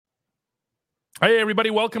Hey, everybody.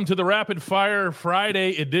 Welcome to the Rapid Fire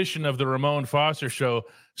Friday edition of the Ramon Foster Show,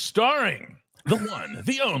 starring the one,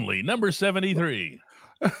 the only, number 73.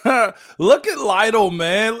 Look at Lido,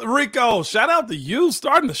 man. Rico, shout out to you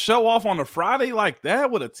starting to show off on a Friday like that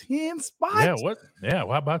with a 10 spot. Yeah, what? Yeah,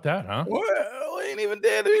 how about that, huh? Well, we ain't even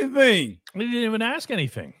did anything. We didn't even ask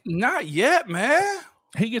anything. Not yet, man.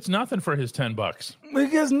 He gets nothing for his $10. He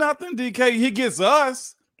gets nothing, DK. He gets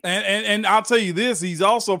us. And I'll tell you this, he's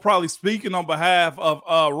also probably speaking on behalf of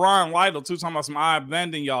Ryan Lytle, too, talking about some I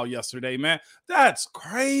abandoned y'all yesterday, man. That's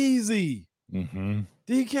crazy. Mm-hmm.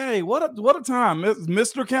 DK, what a time.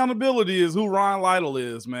 Mr. Accountability is who Ryan Lytle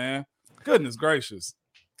is, man. Goodness gracious.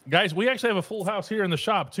 Guys, we actually have a full house here in the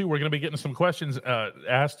shop, too. We're going to be getting some questions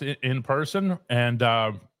asked in person, and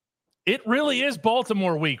it really is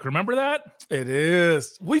Baltimore week. Remember that? It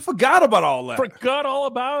is. We forgot about all that. Forgot all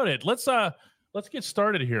about it. Let's get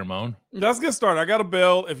started here, Moan. Let's get started. I got a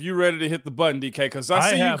bell if you're ready to hit the button, DK, because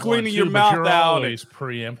I see you cleaning too, your mouth you're out. Always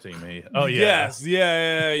preempting me. Oh, yeah. Yes,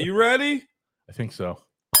 yeah. You ready? I think so.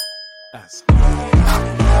 Yes.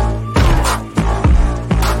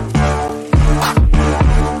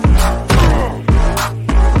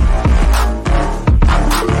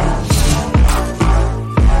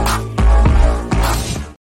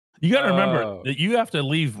 You got to remember that you have to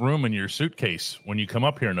leave room in your suitcase when you come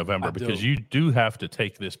up here in November because you do have to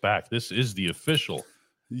take this back. This is the official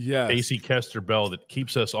Casey Kester bell that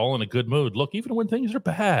keeps us all in a good mood. Look, even when things are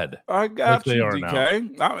bad. I got you,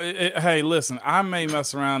 DK. Hey, listen, I may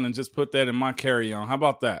mess around and just put that in my carry-on. How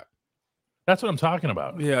about that? That's what I'm talking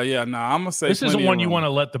about. Yeah. No, I'm going to say this isn't one you want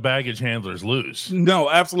to let the baggage handlers lose.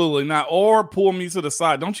 No, absolutely not. Or pull me to the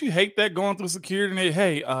side. Don't you hate that going through security? And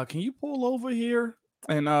hey, can you pull over here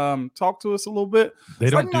and talk to us a little bit? They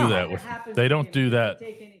don't do that with They don't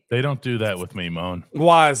do that with me, Moan.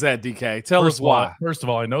 Why is that, DK? Tell us why. First of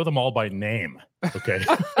all, I know them all by name. Okay.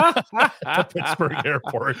 At Pittsburgh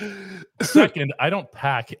Airport. Second, I don't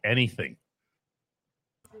pack anything.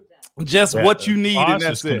 Just what you need, and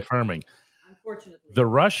that's it. Confirming. Unfortunately, the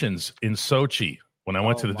Russians in Sochi, when I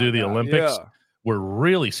went to do the Olympics, were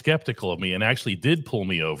really skeptical of me and actually did pull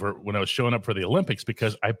me over when I was showing up for the Olympics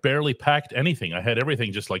because I barely packed anything. I had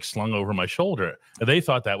everything just like slung over my shoulder. And they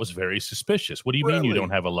thought that was very suspicious. What do you mean you don't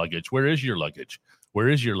have a luggage? Where is your luggage? Where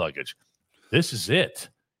is your luggage? This is it.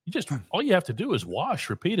 All you have to do is wash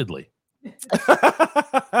repeatedly.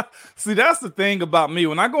 See, that's the thing about me.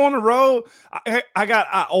 When I go on the road,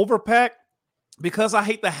 I overpack because I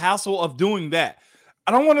hate the hassle of doing that.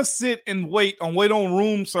 I don't want to sit and wait on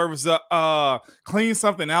room service to clean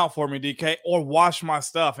something out for me, DK, or wash my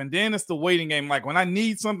stuff. And then it's the waiting game. Like when I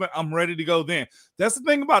need something, I'm ready to go then. That's the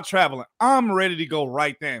thing about traveling. I'm ready to go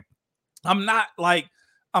right then. I'm not like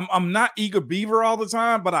I'm not eager beaver all the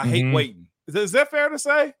time, but I hate waiting. Is that fair to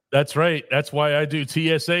say? That's right. That's why I do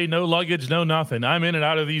TSA, no luggage, no nothing. I'm in and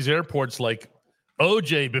out of these airports like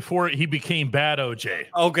OJ before he became bad OJ.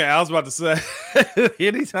 Okay, I was about to say,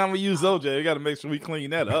 anytime we use OJ, we got to make sure we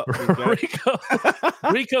clean that up.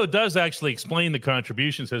 Rico does actually explain the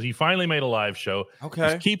contribution, says he finally made a live show.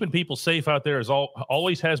 Okay. He's keeping people safe out there,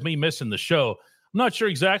 always has me missing the show. I'm not sure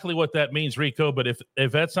exactly what that means, Rico, but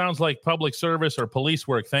if that sounds like public service or police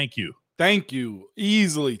work, thank you. Thank you.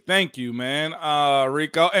 Easily. Thank you, man,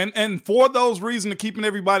 Rico. And for those reasons of keeping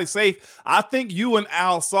everybody safe, I think you and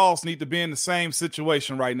Al Sauce need to be in the same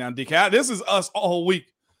situation right now, DK. This is us all week.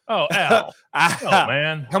 Oh, Al. Oh,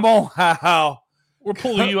 man. Come on, Al. We're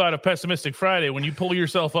pulling you out of Pessimistic Friday when you pull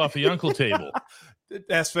yourself off the uncle table.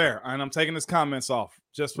 That's fair. And I'm taking his comments off.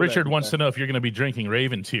 Richard wants to know if you're going to be drinking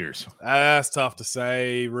Raven Tears. That's tough to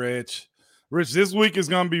say, Rich. Rich, this week is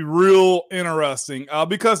going to be real interesting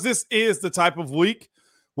because this is the type of week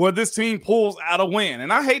where this team pulls out a win.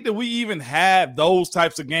 And I hate that we even have those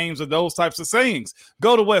types of games or those types of sayings.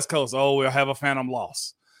 Go to West Coast. Oh, we'll have a phantom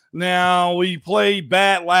loss. Now, we played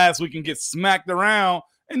bad last week and get smacked around,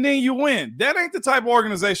 and then you win. That ain't the type of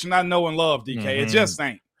organization I know and love, DK. It just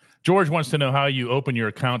ain't. George wants to know how you open your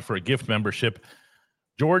account for a gift membership.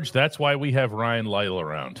 George, that's why we have Ryan Lytle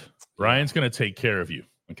around. Ryan's going to take care of you,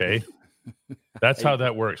 okay? That's how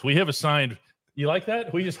that works. We have assigned. You like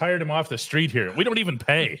that? We just hired him off the street here. We don't even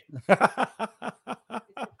pay.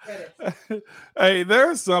 Hey,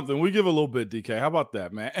 there's something. We give a little bit, DK. How about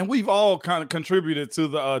that, man? And we've all kind of contributed to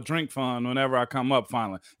the drink fund whenever I come up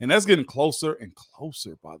finally. And that's getting closer and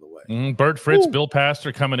closer, by the way. Bert Fritz, Bill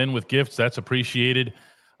Pastor coming in with gifts. That's appreciated.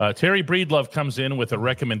 Terry Breedlove comes in with a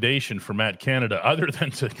recommendation for Matt Canada other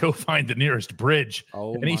than to go find the nearest bridge.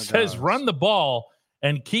 And he says, run the ball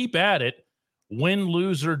and keep at it, win,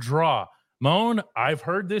 lose, or draw. Moan, I've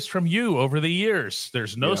heard this from you over the years.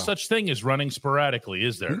 There's no such thing as running sporadically,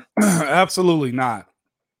 is there? Absolutely not.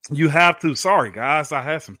 You have to. Sorry, guys. I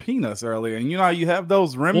had some peanuts earlier, and you know how you have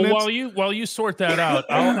those remnants. Well, while you sort that out,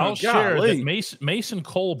 I'll share that Mason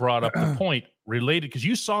Cole brought up the point related because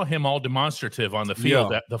you saw him all demonstrative on the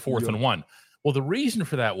field at the 4th and 1. Well, the reason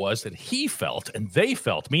for that was that he felt and they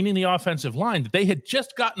felt, meaning the offensive line, that they had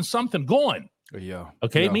just gotten something going.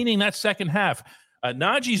 Okay, meaning that second half.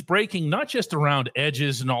 Najee's breaking not just around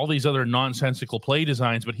edges and all these other nonsensical play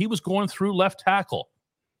designs, but he was going through left tackle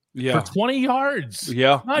for 20 yards.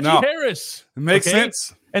 Najee Harris. It makes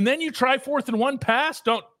sense. And then you try 4th and 1 pass.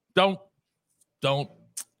 Don't.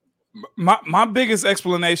 My biggest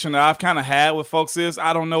explanation that I've kind of had with folks is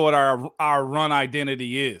I don't know what our run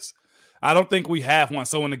identity is. I don't think we have one.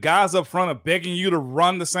 So when the guys up front are begging you to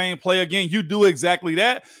run the same play again, you do exactly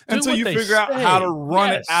that until you figure out how to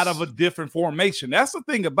run it out of a different formation. That's the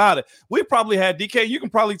thing about it. We probably had DK. You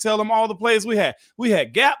can probably tell them all the plays we had. We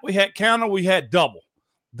had gap, we had counter, we had double.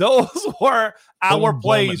 Those were our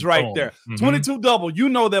plays right there. 22 double. You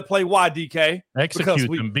know that play. Why, DK?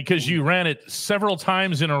 Execute them because you ran it several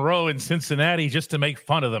times in a row in Cincinnati just to make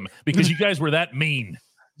fun of them because you guys were that mean.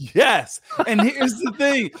 Yes. And here's the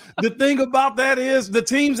thing. The thing about that is the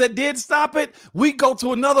teams that did stop it, we go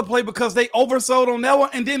to another play because they oversold on that one,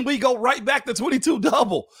 and then we go right back to 22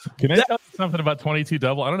 double. Can I tell you something about 22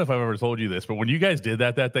 double? I don't know if I've ever told you this, but when you guys did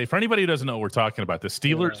that day, for anybody who doesn't know what we're talking about, the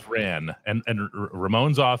Steelers ran and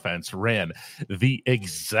Ramon's offense ran the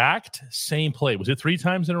exact same play. Was it 3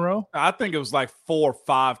 times in a row? I think it was like 4 or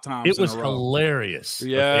 5 times. It was hilarious.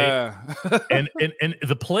 Yeah. Okay? and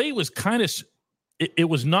the play was kind of it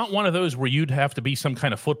was not one of those where you'd have to be some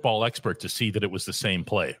kind of football expert to see that it was the same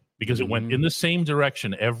play because it went in the same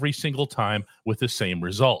direction every single time with the same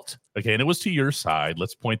result. Okay, and it was to your side.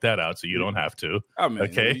 Let's point that out so you don't have to. I mean,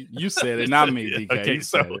 okay, you said it, not me, DK. Okay,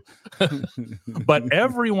 so, but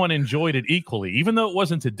everyone enjoyed it equally, even though it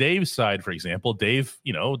wasn't to Dave's side. For example, Dave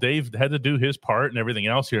had to do his part and everything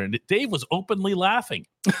else here, and Dave was openly laughing.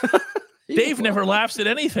 Dave never laughs at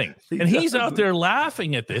anything, and he's out there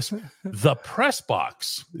laughing at this. The press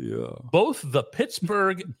box, both the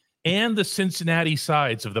Pittsburgh and the Cincinnati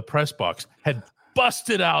sides of the press box had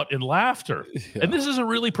busted out in laughter. And this is a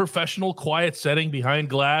really professional, quiet setting behind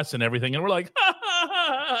glass and everything. And we're like,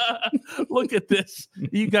 look at this.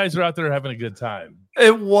 You guys are out there having a good time.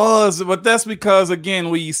 It was, but that's because,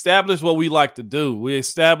 again, we established what we like to do. We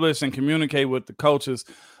establish and communicate with the coaches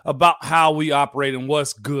about how we operate and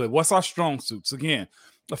what's good. What's our strong suits? Again,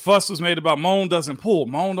 the fuss was made about Moan doesn't pull.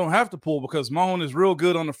 Moan don't have to pull because Moan is real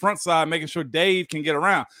good on the front side, making sure Dave can get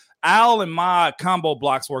around. Al and my combo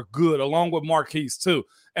blocks were good, along with Marquise, too.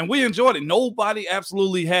 And we enjoyed it. Nobody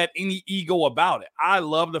absolutely had any ego about it. I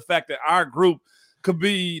love the fact that our group could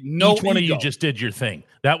be no each one ego. of you just did your thing.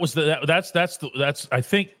 That was I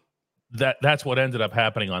think that's what ended up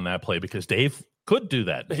happening on that play because Dave could do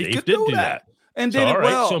that. Dave did do that. And did it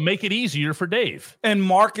well. So make it easier for Dave. And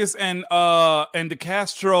Marcus and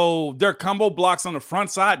DeCastro, their combo blocks on the front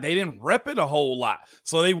side, they didn't rep it a whole lot.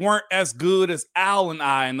 So they weren't as good as Al and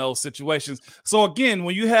I in those situations. So again,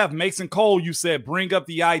 when you have Mason Cole, you said bring up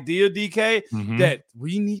the idea, DK, that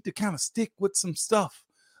we need to kind of stick with some stuff.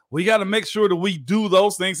 We got to make sure that we do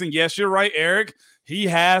those things. And yes, you're right, Eric. He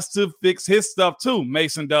has to fix his stuff too,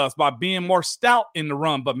 Mason does, by being more stout in the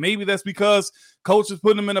run. But maybe that's because coach is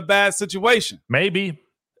putting him in a bad situation. Maybe.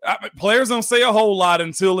 Players don't say a whole lot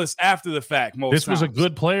until it's after the fact. This was a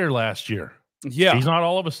good player last year. Yeah. He's not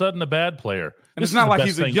all of a sudden a bad player. And it's not like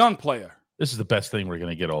he's a young player. This is the best thing we're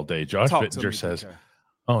going to get all day. Josh Bittinger says,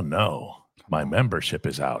 oh, no, my membership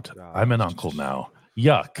is out. I'm an uncle now.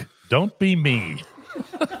 Yuck. Don't be me.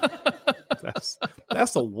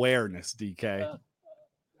 That's awareness, DK.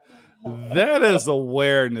 That is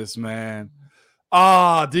awareness, man.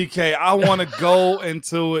 DK, I want to go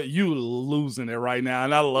into it. You losing it right now,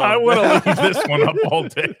 and I love it. I want to leave this one up all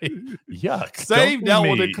day. Yuck. Save that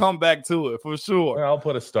one and come back to it for sure. Well, I'll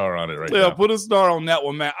put a star on it now. Yeah, put a star on that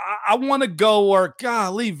one, man. I want to go where,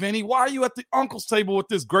 golly, Vinny, why are you at the uncle's table with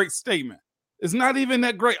this great statement? It's not even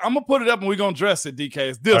that great. I'm going to put it up and we're going to dress it, DK.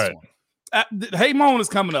 It's this one. Hey Moan is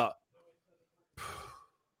coming up.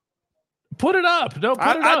 Put it up. No,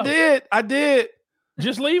 put it up. I did.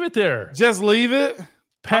 Just leave it there. Just leave it.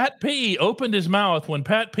 Pat P opened his mouth when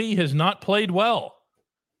Pat P has not played well,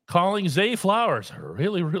 calling Zay Flowers a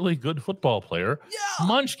really, really good football player. Yeah.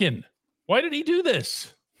 Munchkin. Why did he do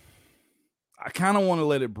this? I kind of want to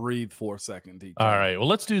let it breathe for a second, DK. All right. Well,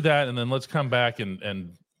 let's do that, and then let's come back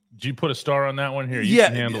and did you put a star on that one here? You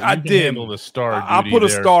can handle the star. I put a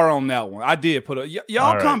star on that one. I did put a.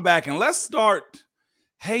 Y'all come back and let's start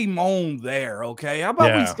Hey Moan there, okay? How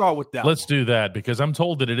about we start with that? Let's do that, because I'm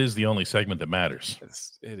told that it is the only segment that matters.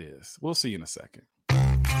 It is. We'll see you in a second.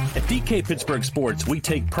 At DK Pittsburgh Sports, we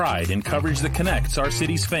take pride in coverage that connects our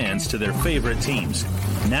city's fans to their favorite teams.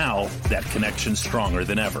 Now, that connection's stronger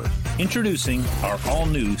than ever. Introducing our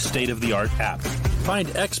all-new state-of-the-art app.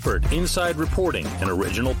 Find expert inside reporting and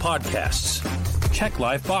original podcasts. Check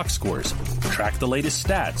live box scores. Track the latest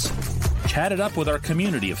stats. Chat it up with our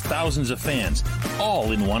community of thousands of fans,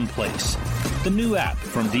 all in one place. The new app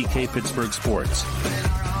from DK Pittsburgh Sports.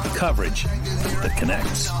 Coverage that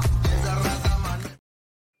connects.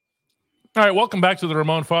 All right, welcome back to the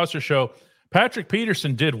Ramon Foster Show. Patrick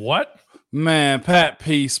Peterson did what? Man, Pat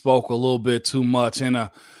P spoke a little bit too much in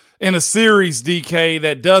a series, DK,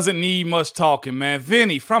 that doesn't need much talking, man.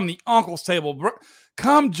 Vinny from the Uncle's Table,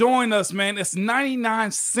 come join us, man. It's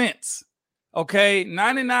 99 cents, okay?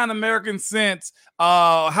 99 American cents,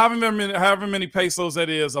 however many pesos that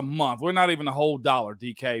is a month. We're not even a whole dollar,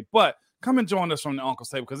 DK, but come and join us from the Uncle's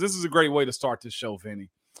Table, because this is a great way to start this show, Vinny.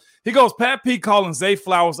 He goes, Pat P calling Zay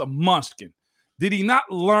Flowers a munchkin. Did he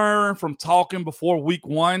not learn from talking before week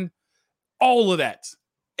one? All of that.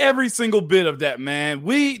 Every single bit of that, man.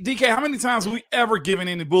 DK, how many times have we ever given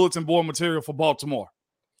any bulletin board material for Baltimore?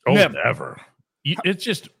 Oh, never. It's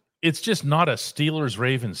just not a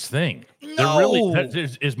Steelers-Ravens thing. No. There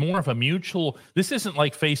is more of a mutual. This isn't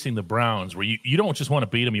like facing the Browns where you don't just want to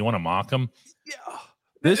beat them, you want to mock them. Yeah.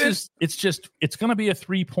 It's going to be a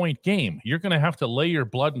 3-point game. You're going to have to lay your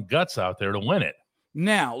blood and guts out there to win it.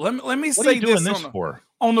 Now, let me what say are you doing this for?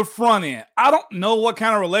 On the front end. I don't know what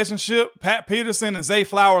kind of relationship Pat Peterson and Zay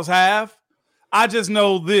Flowers have. I just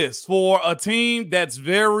know this. For a team that's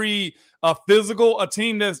very physical, a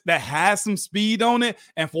team that has some speed on it,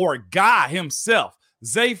 and for a guy himself,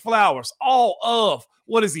 Zay Flowers, all of,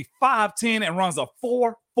 5'10", and runs a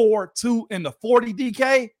 4.42 in the 40,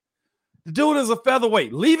 DK? The dude is a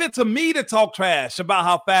featherweight. Leave it to me to talk trash about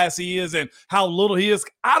how fast he is and how little he is.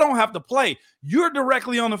 I don't have to play. You're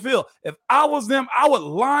directly on the field. If I was them, I would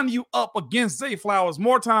line you up against Zay Flowers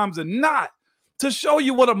more times than not to show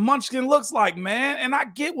you what a munchkin looks like, man. And I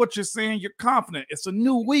get what you're saying. You're confident. It's a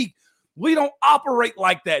new week. We don't operate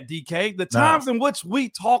like that, DK. The times in which we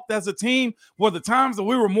talked as a team were the times that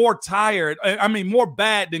we were more tired. I mean, more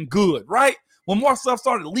bad than good, right? When more stuff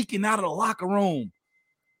started leaking out of the locker room.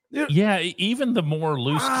 Yeah, even the more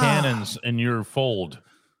loose cannons in your fold,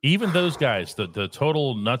 even those guys, the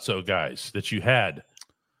total nutso guys that you had,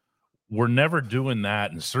 were never doing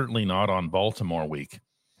that, and certainly not on Baltimore week.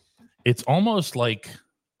 It's almost like,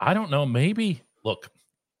 I don't know, maybe, look,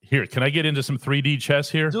 here, can I get into some 3D chess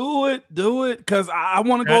here? Do it, because I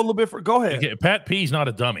want to go a little bit for, go ahead. Okay, Pat P's not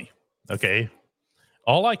a dummy, okay?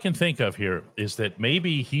 All I can think of here is that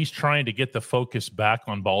maybe he's trying to get the focus back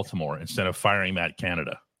on Baltimore instead of firing Matt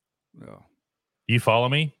Canada. Yeah. You follow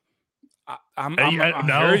me? I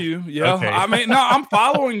hear you. Yeah. Okay. I mean, no, I'm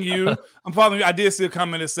following you. I did see a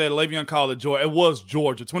comment that said Le'Veon called it Georgia. It was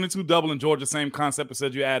Georgia. 22 double in Georgia. Same concept. It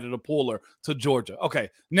said you added a puller to Georgia. Okay.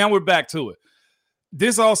 Now we're back to it.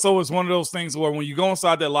 This also is one of those things where when you go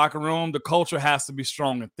inside that locker room, the culture has to be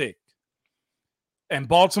strong and thick. And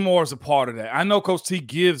Baltimore is a part of that. I know Coach T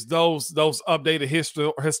gives those updated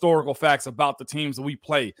historical facts about the teams that we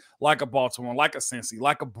play, like a Baltimore, like a Cincy,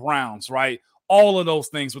 like a Browns, right? All of those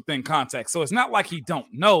things within context. So it's not like he don't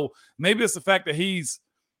know. Maybe it's the fact that he's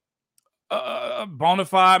bona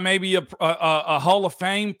fide, maybe a Hall of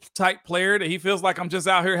Fame type player that he feels like I'm just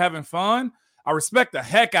out here having fun. I respect the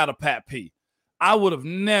heck out of Pat P. I would have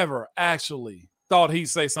never actually thought he'd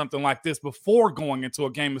say something like this before going into a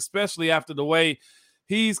game, especially after the way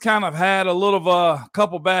he's kind of had a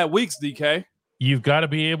couple bad weeks, DK. You've got to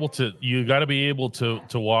be able to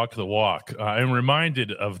walk the walk. I'm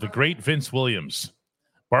reminded of the great Vince Williams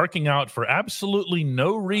barking out for absolutely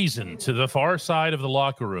no reason to the far side of the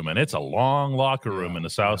locker room, and it's a long locker room in the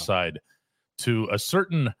south side, to a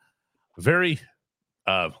certain very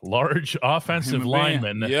large offensive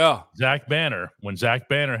lineman, Zach Banner, when Zach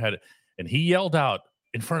Banner had it, and he yelled out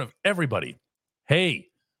in front of everybody, "Hey,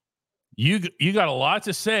 you got a lot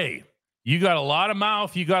to say. You got a lot of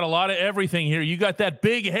mouth. You got a lot of everything here. You got that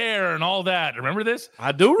big hair and all that. Remember this?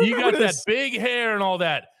 I do remember You got this. that big hair and all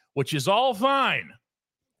that, which is all fine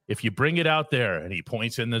if you bring it out there." And he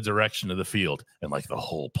points in the direction of the field, and like the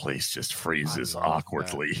whole place just freezes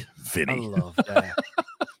awkwardly. That. Vinny. I love that.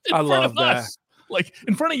 I love that. Like,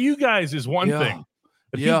 in front of you guys is one thing,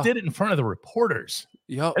 but he did it in front of the reporters.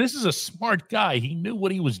 Yep. And this is a smart guy. He knew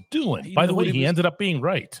what he was doing. By the way, he ended up being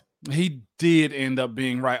right. He did end up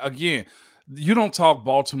being right. Again, you don't talk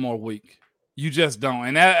Baltimore week. You just don't.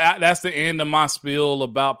 And that's the end of my spiel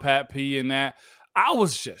about Pat P and that. I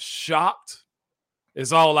was just shocked.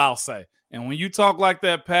 Is all I'll say. And when you talk like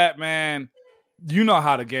that, Pat, man, you know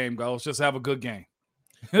how the game goes. Just have a good game.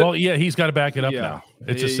 Well, yeah, he's got to back it up Yeah. now.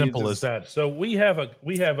 It's as simple as that. So we have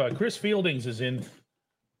Chris Fieldings is in.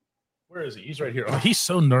 Where is he? He's right here. Oh, he's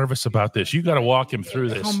so nervous about this. You got to walk him through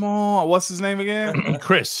this. Come on. What's his name again?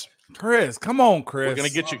 Chris. Chris. Come on, Chris. We're going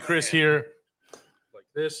to get you Chris here like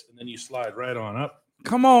this, and then you slide right on up.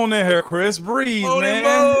 Come on in here, Chris. Breathe, man.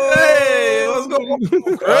 Hey, what's going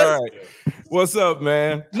on, Chris? All right. What's up,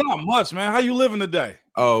 man? Not much, man. How you living today?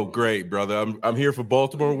 Oh, great, brother. I'm here for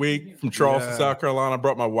Baltimore week from Charleston, South Carolina. I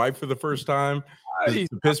brought my wife for the first time to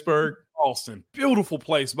Pittsburgh. Charleston. Beautiful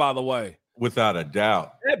place, by the way. Without a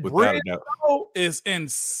doubt. Without a doubt. Is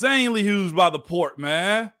insanely huge by the port,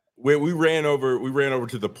 man. We ran over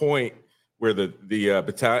to the point where the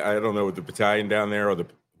battalion, I don't know what the battalion down there or the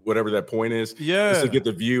whatever that point is, just to get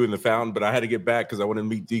the view and the fountain. But I had to get back because I wanted to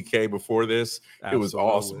meet DK before this. Absolutely. It was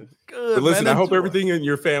awesome. Good. But listen, man, I hope everything in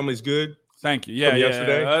your family's good. Thank you. Yeah,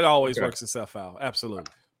 yesterday. It always works itself out. Absolutely.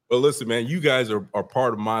 But listen, man, you guys are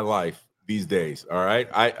part of my life these days. All right.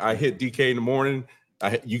 I hit DK in the morning.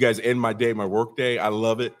 You guys end my day, my work day. I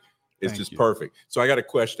love it. It's just perfect. So I got a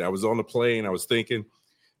question. I was on the plane. I was thinking,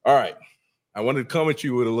 all right, I wanted to come at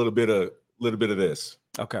you with a little bit of this.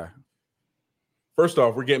 Okay. First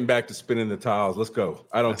off, we're getting back to spinning the tiles. Let's go.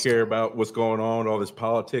 I don't care about what's going on, all this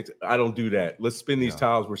politics. I don't do that. Let's spin these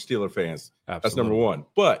tiles. We're Steeler fans. Absolutely. That's number one.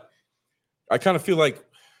 But I kind of feel like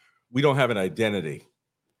we don't have an identity,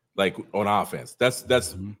 like on offense.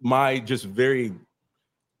 That's my just very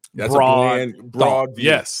broad view.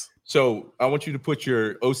 Yes. So I want you to put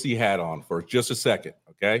your OC hat on for just a second,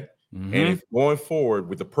 okay? And if going forward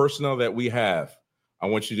with the personnel that we have, I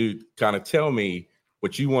want you to kind of tell me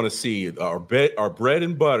what you want to see, our bread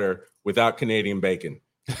and butter without Canadian bacon.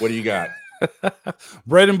 What do you got?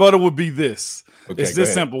 Bread and butter would be this. Okay, it's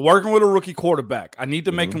this simple. Working with a rookie quarterback, I need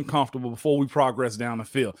to make him comfortable before we progress down the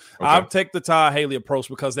field. Okay. I'll take the Ty Haley approach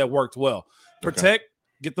because that worked well. Protect,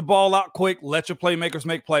 get the ball out quick, let your playmakers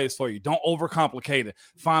make plays for you. Don't overcomplicate it.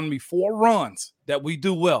 Find me 4 runs that we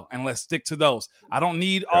do well, and let's stick to those. I don't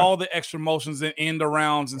need all the extra motions and end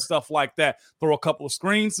arounds and stuff like that. Throw a couple of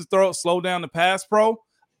screens to slow down the pass pro.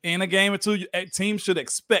 In a game or two, teams should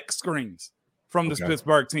expect screens from this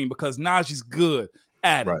Pittsburgh team because Najee's good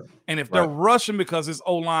at it. And if they're rushing because his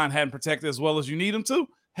O-line hadn't protected as well as you need him to,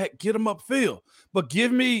 heck, get him upfield. But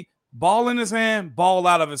give me ball in his hand, ball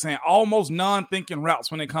out of his hand, almost non-thinking routes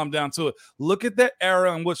when they come down to it. Look at that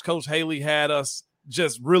era in which Coach Haley had us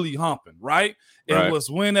just really humping, right? It was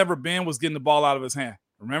whenever Ben was getting the ball out of his hand.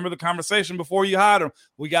 Remember the conversation before you hired him?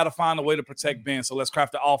 We got to find a way to protect Ben, so let's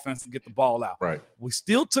craft the offense and get the ball out. Right. We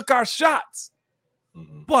still took our shots,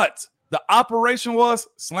 but the operation was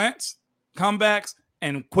slants, comebacks,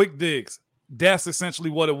 and quick digs. That's essentially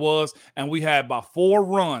what it was, and we had about 4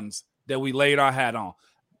 runs that we laid our hat on.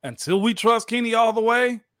 Until we trust Kenny all the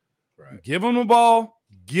way, give him the ball,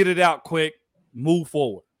 get it out quick, move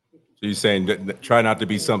forward. So you're saying that try not to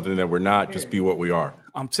be something that we're not, just be what we are.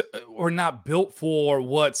 We're not built for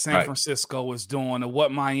what San Francisco is doing or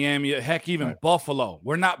what Miami, heck, even Buffalo.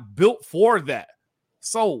 We're not built for that.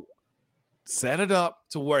 So set it up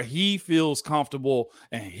to where he feels comfortable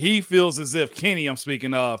and he feels as if Kenny, I'm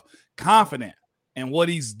speaking of, confident in what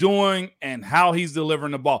he's doing and how he's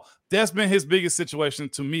delivering the ball. That's been his biggest situation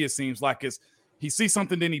to me. It seems like he sees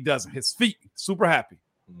something, then he doesn't. His feet, super happy.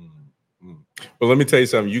 Well, let me tell you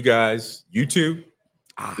something. You guys, you two,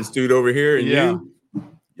 this dude over here, and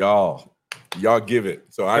y'all give it.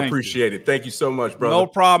 So I appreciate it. Thank you so much, brother. No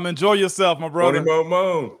problem. Enjoy yourself, my brother.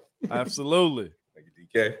 Moan. Absolutely. Thank you,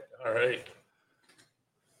 DK. All right.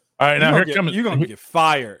 All right, now here comes. You're gonna get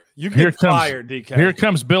fired. You get fired, DK. Here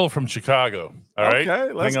comes Bill from Chicago. All right.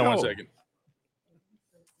 Okay, let's hang on go. 1 second.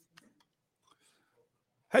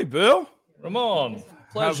 Hey, Bill. Ramon,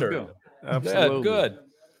 pleasure. Absolutely. Good.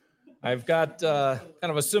 I've got kind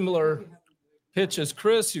of a similar pitch as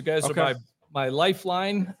Chris. You guys are my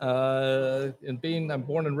lifeline. I'm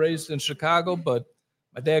born and raised in Chicago, but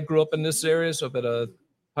my dad grew up in this area, so I've been a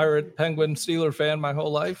Pirate, Penguin, Steeler fan my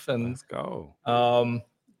whole life. And let's go.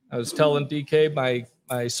 I was telling DK,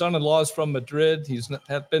 my son-in-law is from Madrid. He's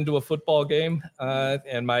been to a football game,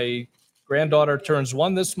 and my granddaughter turns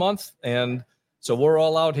 1 this month, and so we're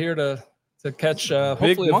all out here to catch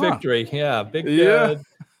hopefully a victory. Yeah, big. Yeah.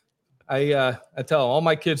 I tell all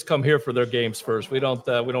my kids come here for their games first. We don't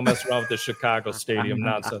mess around with the Chicago stadium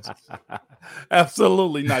nonsense.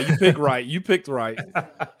 Absolutely not. You picked right. You picked right.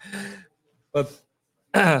 But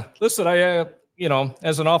listen,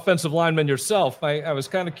 as an offensive lineman yourself, I was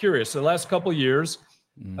kind of curious. The last couple of years,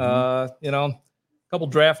 couple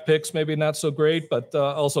draft picks, maybe not so great, but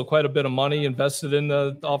also quite a bit of money invested in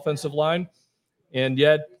the offensive line, and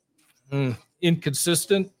yet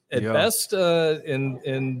inconsistent at best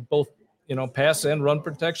in both pass and run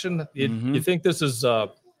protection. You think this is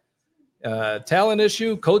talent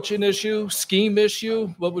issue, coaching issue, scheme issue?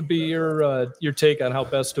 What would be your take on how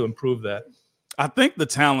best to improve that? I think the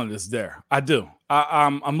talent is there. I do.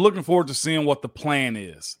 I'm looking forward to seeing what the plan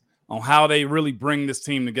is on how they really bring this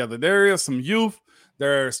team together. There is some youth.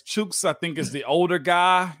 There's Chooks, I think, is the older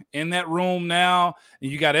guy in that room now. And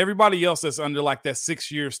you got everybody else that's under like that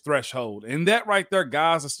 6 years threshold. And that right there,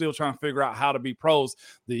 guys are still trying to figure out how to be pros.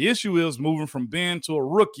 The issue is moving from Ben to a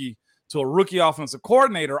rookie offensive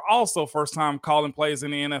coordinator, also first time calling plays in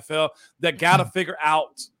the NFL, that got to figure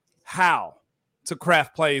out how to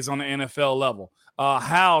craft plays on the NFL level,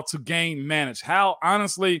 how to game manage, how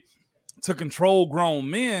honestly to control grown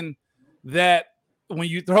men, that when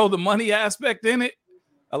you throw the money aspect in it,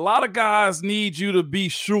 a lot of guys need you to be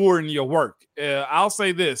sure in your work. I'll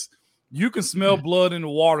say this. You can smell blood in the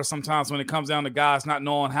water sometimes when it comes down to guys not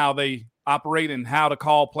knowing how they operate and how to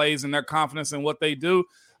call plays and their confidence in what they do.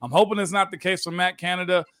 I'm hoping it's not the case for Matt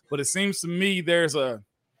Canada, but it seems to me there's a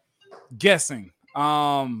guessing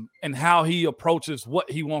and how he approaches what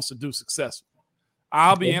he wants to do successfully.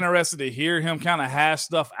 I'll be interested to hear him kind of hash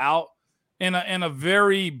stuff out in a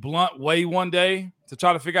very blunt way one day to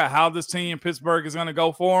try to figure out how this team in Pittsburgh is going to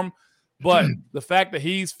go for him. But the fact that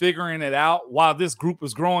he's figuring it out while this group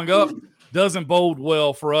is growing up doesn't bode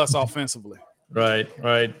well for us offensively. Right.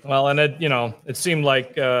 Well, and it seemed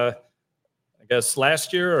like I guess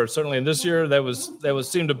last year or certainly in this year that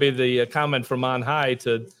seemed to be the comment from on high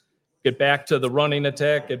to get back to the running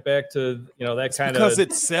attack, get back to, that kind of. Because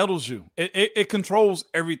it settles you. It controls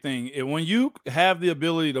everything. When you have the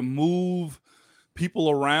ability to move people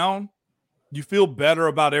around, you feel better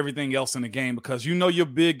about everything else in the game because your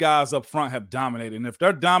big guys up front have dominated. And if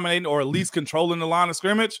they're dominating or at least controlling the line of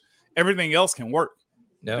scrimmage, everything else can work.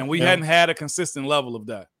 Yep, and we hadn't had a consistent level of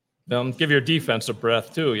that. Give your defense a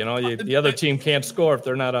breath, too. The other team can't score if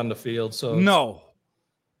they're not on the field. So no.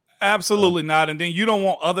 Absolutely not. And then you don't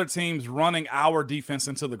want other teams running our defense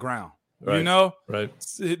into the ground. Right. Right.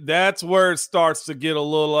 That's where it starts to get a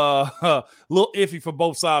little iffy for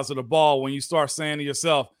both sides of the ball when you start saying to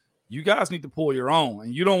yourself, you guys need to pull your own,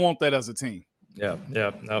 and you don't want that as a team. Yeah,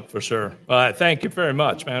 no, for sure. Thank you very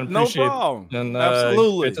much, man. Appreciate no problem. It. And,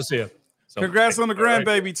 absolutely. Good to see you. So, congrats on the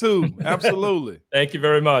grandbaby, too. Absolutely. Thank you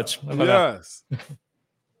very much. Yes.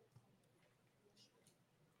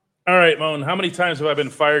 All right, Moan, how many times have I been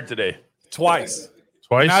fired today? Twice.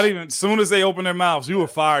 Not even as soon as they open their mouths, you were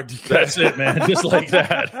fired. That's it, man. Just like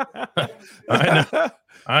that.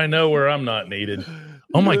 I know where I'm not needed.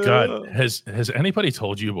 Oh my God. Has anybody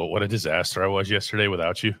told you about what a disaster I was yesterday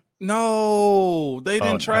without you? No, they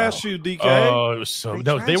didn't trash you, DK. Oh, it was so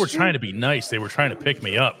they were trying to be nice. They were trying to pick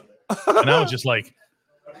me up. And I was just like,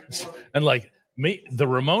 the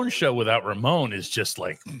Ramon show without Ramon is just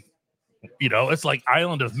like, it's like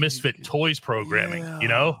Island of Misfit Toys programming,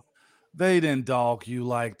 They didn't dog you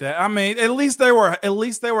like that. I mean, at least they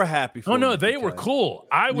were happy for no, they were cool.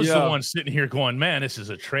 I was the one sitting here going, man, this is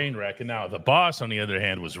a train wreck. And now the boss, on the other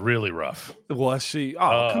hand, was really rough. Was she?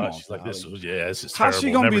 Oh, come on. She's like, this is terrible. How's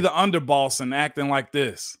she going to be the underboss and acting like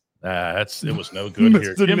this? It was no good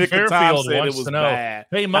here. Jim Fairfield wants to know, bad.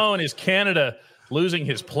 Hey, Moan, is Canada losing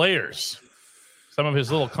his players? Some of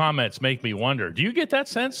his little comments make me wonder. Do you get that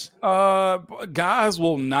sense? Guys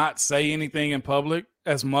will not say anything in public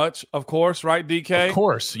as much, of course, right, DK? Of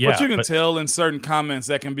course, yeah. But you can tell in certain comments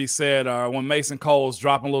that can be said when Mason Cole's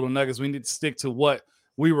dropping little nuggets, we need to stick to what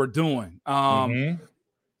we were doing.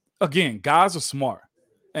 Again, guys are smart.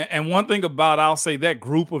 And one thing about, I'll say, that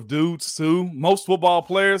group of dudes, too, most football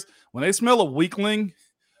players, when they smell a weakling,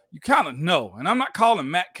 you kind of know. And I'm not calling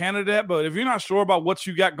Matt Canada that, but if you're not sure about what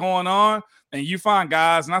you got going on and you find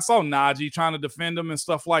guys, and I saw Najee trying to defend them and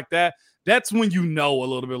stuff like that, that's when you know a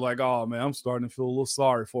little bit like, oh, man, I'm starting to feel a little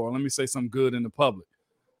sorry for him. Let me say something good in the public.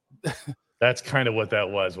 That's kind of what that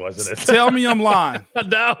was, wasn't it? Tell me I'm lying.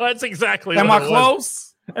 No, that's exactly Am what I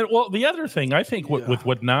close? And, well, the other thing, I think with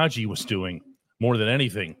what Najee was doing more than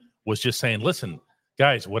anything was just saying, listen,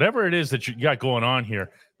 guys, whatever it is that you got going on here,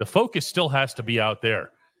 the focus still has to be out there.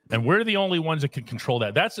 And we're the only ones that can control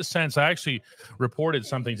that. That's the sense. I actually reported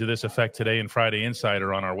something to this effect today in Friday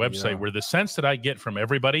Insider on our website, where the sense that I get from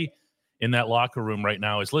everybody in that locker room right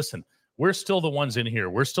now is, listen, we're still the ones in here.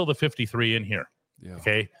 We're still the 53 in here. Yeah.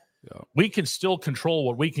 Okay. Yeah. We can still control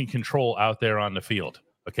what we can control out there on the field.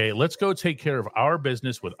 Okay. Let's go take care of our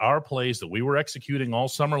business with our plays that we were executing all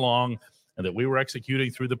summer long. and that we were executing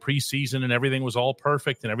through the preseason and everything was all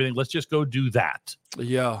perfect and everything. Let's just go do that.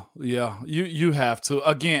 Yeah. You have to.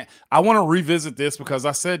 Again, I want to revisit this because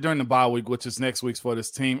I said during the bye week, which is next week's for this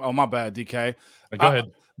team. Oh, my bad, DK. Go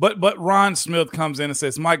ahead. But Ron Smith comes in and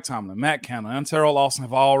says Mike Tomlin, Matt Canada, and Terrell Lawson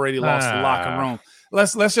have already lost the locker room.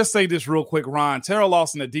 Let's just say this real quick, Ron. Terrell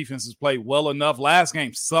Lawson, the defense has played well enough. Last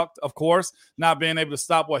game sucked, of course, not being able to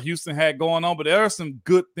stop what Houston had going on, but there are some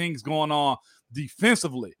good things going on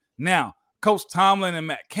defensively. Now, Coach Tomlin and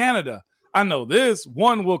Matt Canada, I know this,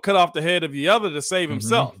 one will cut off the head of the other to save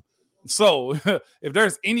himself. So if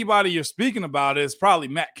there's anybody you're speaking about, it's probably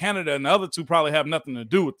Matt Canada, and the other two probably have nothing to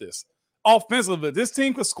do with this. Offensively, this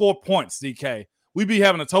team could score points, DK. We'd be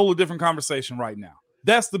having a totally different conversation right now.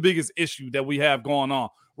 That's the biggest issue that we have going on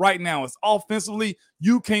right now is offensively,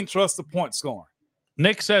 you can't trust the point scoring.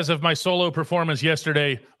 Nick says of my solo performance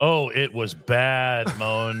yesterday, oh, it was bad,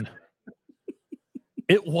 Moan.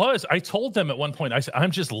 It was. I told them at one point, I said,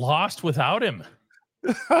 I'm just lost without him.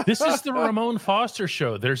 This is the Ramon Foster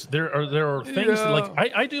show. There are things like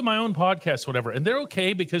I do my own podcast, whatever, and they're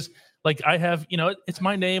okay because like I have, it's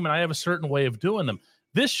my name and I have a certain way of doing them.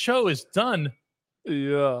 This show is done.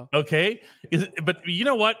 Yeah. Okay. But you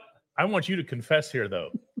know what? I want you to confess here though.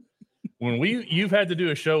 When you've had to do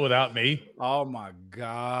a show without me. Oh my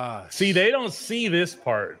gosh. See, they don't see this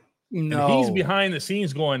part. No. And he's behind the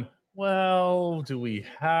scenes going, well, do we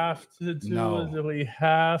have to do it? Do we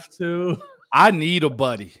have to? I need a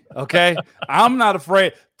buddy, okay? I'm not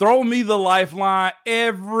afraid. Throw me the lifeline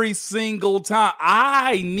every single time.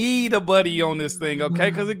 I need a buddy on this thing, okay?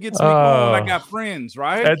 Because it gets me going. I got friends,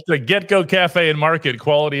 right? At the Get Go Cafe and Market,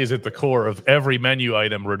 quality is at the core of every menu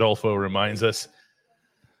item, Rodolfo reminds us.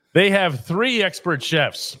 They have 3 expert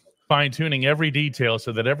chefs fine-tuning every detail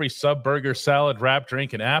so that every sub, burger, salad, wrap,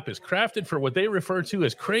 drink, and app is crafted for what they refer to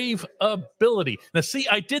as craveability. Now, see,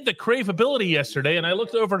 I did the craveability yesterday, and I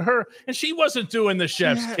looked over at her, and she wasn't doing the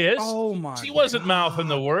chef's kiss. Oh, my She wasn't mouthing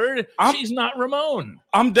the word. She's not Ramon.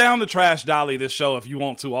 I'm down to trash Dolly this show if you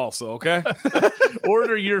want to also, okay?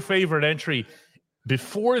 Order your favorite entry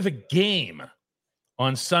before the game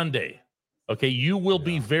on Sunday. Okay, you will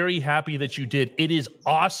be very happy that you did. It is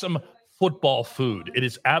awesome football food. It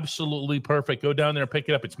is absolutely perfect. Go down there and pick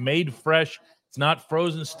it up. It's made fresh. It's not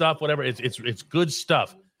frozen stuff, whatever. It's good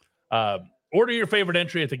stuff. Order your favorite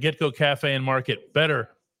entry at the Get Go Cafe and Market. Better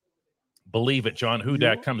believe it. John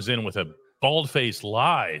Hudak comes in with a bald-faced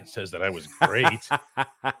lie, says that I was great.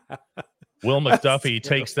 Will McDuffie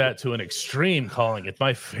takes that to an extreme, calling it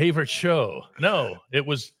my favorite show. No, it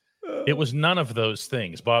was none of those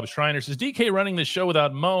things. Bob Schreiner says, DK running the show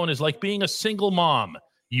without Moan is like being a single mom.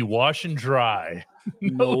 You wash and dry.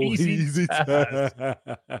 No easy task.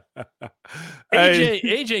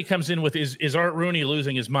 AJ comes in with, is Art Rooney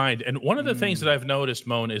losing his mind? And one of the things that I've noticed,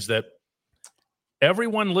 Moan, is that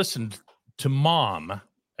everyone listened to Mom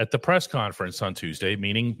at the press conference on Tuesday,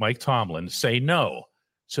 meaning Mike Tomlin, say no.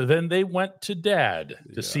 So then they went to Dad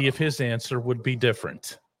to see if his answer would be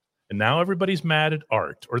different. And now everybody's mad at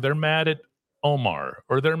Art, or they're mad at Omar,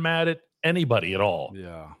 or they're mad at anybody at all.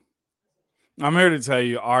 Yeah. I'm here to tell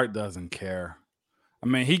you, Art doesn't care. I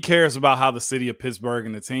mean, he cares about how the city of Pittsburgh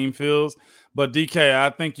and the team feels. But, DK,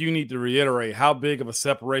 I think you need to reiterate how big of a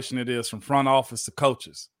separation it is from front office to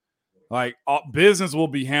coaches. Like, business will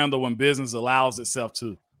be handled when business allows itself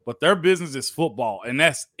to. But their business is football, and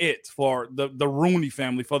that's it for the Rooney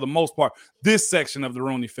family for the most part, this section of the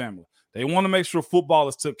Rooney family. They want to make sure football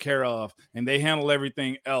is took care of, and they handle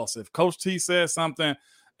everything else. If Coach T says something –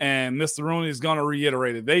 and Mr. Rooney is going to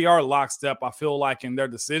reiterate it. They are lockstep, I feel like, in their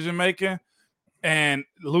decision-making. And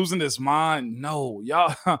losing his mind, no.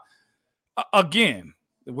 Y'all, again,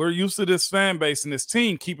 we're used to this fan base and this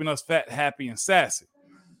team keeping us fat, happy, and sassy.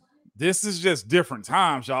 This is just different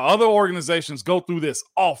times, y'all. Other organizations go through this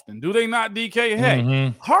often. Do they not, DK?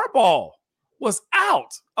 Hey, Harbaugh was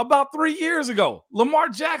out about 3 years ago. Lamar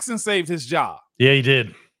Jackson saved his job. Yeah, he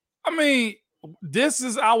did. I mean, this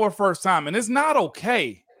is our first time, and it's not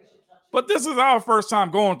okay. But this is our first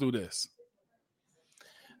time going through this.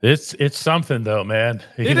 It's something though, man.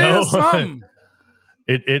 It is something.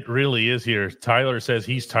 It really is here. Tyler says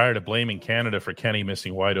he's tired of blaming Canada for Kenny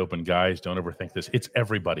missing wide open guys. Don't overthink this. It's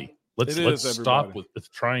everybody. Let's stop with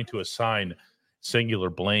trying to assign singular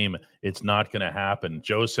blame. It's not going to happen.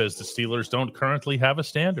 Joe says the Steelers don't currently have a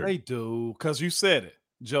standard. They do, because you said it,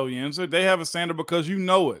 Joe Yenser. They have a standard because you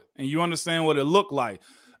know it and you understand what it looked like.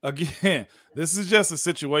 Again, this is just a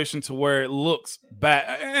situation to where it looks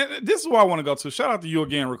bad. And this is where I want to go to. Shout out to you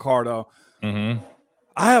again, Ricardo. Mm-hmm.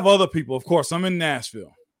 I have other people, of course. I'm in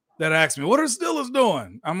Nashville. that ask me, what are the Steelers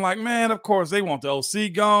doing? I'm like, man, of course they want the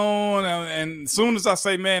OC gone. And as soon as I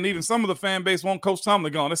say, man, even some of the fan base want Coach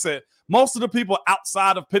Tomlin gone. They said most of the people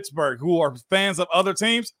outside of Pittsburgh who are fans of other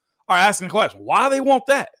teams are asking the question, why they want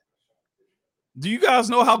that? Do you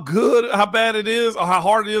guys know how bad it is or how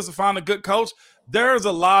hard it is to find a good coach? There's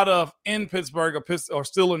a lot of in Pittsburgh or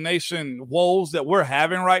Steeler Nation woes that we're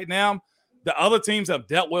having right now that other teams have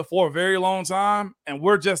dealt with for a very long time, and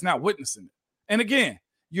we're just not witnessing it. And again,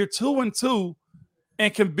 you're 2-2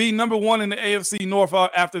 and can be number 1 in the AFC North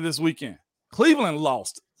after this weekend. Cleveland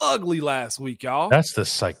lost ugly last week, y'all. That's the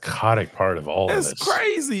psychotic part of all of this. It's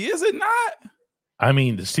crazy, is it not? I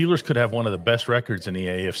mean, the Steelers could have one of the best records in the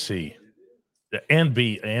AFC and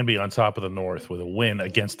be on top of the North with a win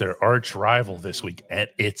against their arch rival this week. And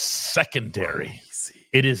it's secondary. Crazy.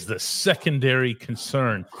 It is the secondary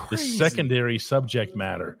concern, the secondary subject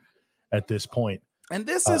matter at this point. And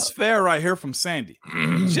this is fair right here from Sandy.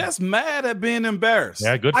 Just mad at being embarrassed.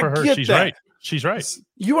 Yeah, good for her. She's right. She's right.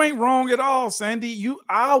 You ain't wrong at all, Sandy.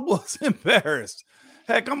 I was embarrassed.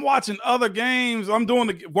 Heck, I'm watching other games. I'm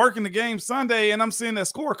working the game Sunday, and I'm seeing that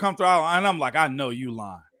score come through, and I'm like, I know you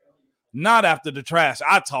lying. Not after the trash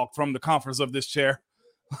I talked from the comforts of this chair.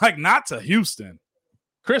 Like, not to Houston.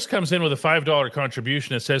 Chris comes in with a $5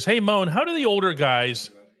 contribution and says, hey, Moan, how do the older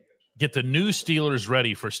guys get the new Steelers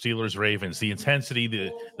ready for Steelers-Ravens? The intensity,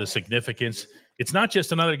 the significance. It's not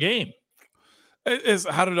just another game. It's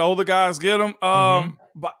how do the older guys get them?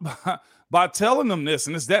 By telling them this,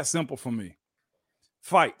 and it's that simple for me.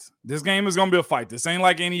 Fight. This game is going to be a fight. This ain't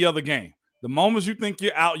like any other game. The moments you think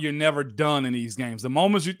you're out, you're never done in these games. The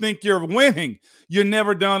moments you think you're winning, you're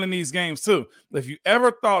never done in these games too. If you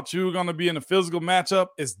ever thought you were going to be in a physical matchup,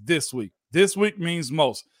 it's this week. This week means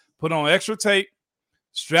most. Put on extra tape,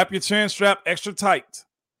 strap your chin strap extra tight.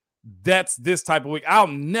 That's this type of week. I'll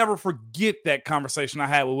never forget that conversation I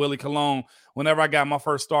had with Willie Colon whenever I got my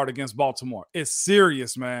first start against Baltimore. It's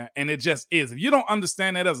serious, man, and it just is. If you don't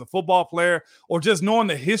understand that as a football player or just knowing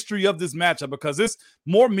the history of this matchup, because there's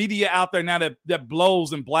more media out there now that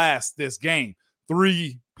blows and blasts this game,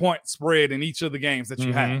 3-point spread in each of the games that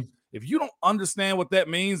you have. If you don't understand what that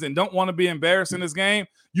means and don't want to be embarrassed in this game,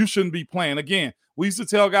 you shouldn't be playing. Again, we used to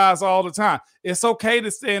tell guys all the time, it's okay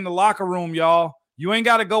to stay in the locker room, y'all. You ain't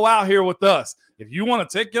got to go out here with us. If you want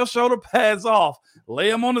to take your shoulder pads off,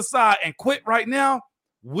 lay them on the side, and quit right now,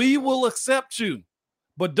 we will accept you.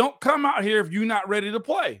 But don't come out here if you're not ready to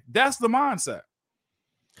play. That's the mindset.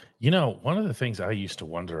 You know, one of the things I used to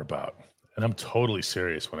wonder about, and I'm totally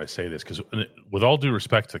serious when I say this, because with all due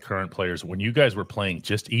respect to current players, when you guys were playing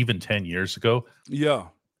just even 10 years ago,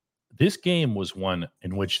 this game was one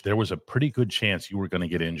in which there was a pretty good chance you were going to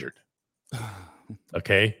get injured.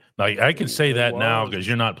 Okay, now I can say that now because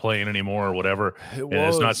you're not playing anymore or whatever, and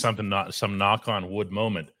it's not some knock on wood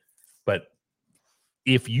moment. But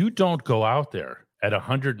if you don't go out there at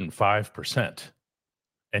 105%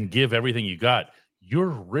 and give everything you got, you're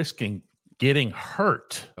risking getting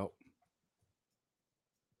hurt.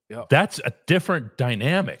 That's a different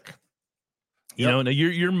dynamic. You know,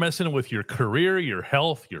 you're messing with your career, your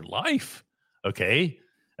health, your life. Okay.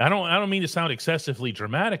 I don't mean to sound excessively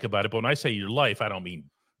dramatic about it, but when I say your life, I don't mean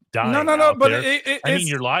dying. No. But I mean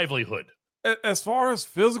your livelihood. As far as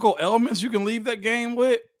physical elements you can leave that game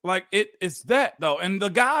with, like it's that though. And the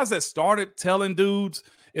guys that started telling dudes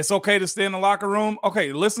it's okay to stay in the locker room.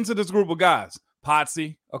 Okay, listen to this group of guys.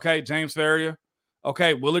 Potsy, okay, James Ferrier,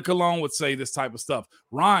 okay, Willie Colon would say this type of stuff.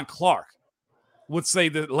 Ron Clark would say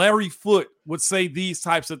that. Larry Foote would say these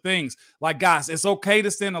types of things. Like, guys, it's okay to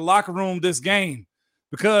stay in the locker room this game.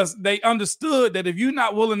 Because they understood that if you're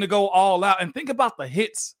not willing to go all out, and think about the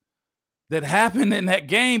hits that happened in that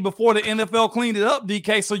game before the NFL cleaned it up,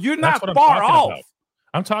 DK. So you're not far off.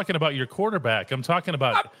 I'm talking about your quarterback. I'm talking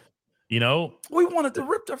about, we wanted to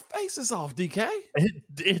rip their faces off, DK.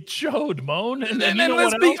 It showed, Moan. And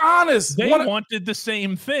let's be honest. They wanted the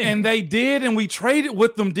same thing. And they did, and we traded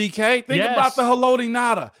with them, DK. Think about the Haloti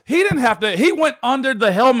Nada. He didn't have to. He went under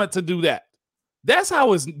the helmet to do that. That's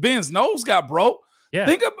how Ben's nose got broke.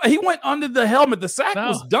 Yeah. He went under the helmet. The sack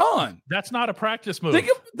was done. That's not a practice move.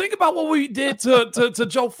 Think about what we did to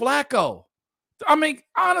Joe Flacco. I mean,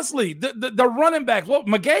 honestly, the running backs. Well,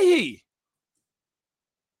 McGahee.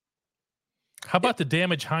 How about the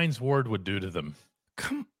damage Hines Ward would do to them?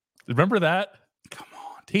 Remember that? Come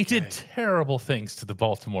on, DK. He did terrible things to the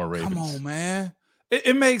Baltimore Ravens. Come on, man.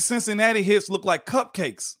 It made Cincinnati hits look like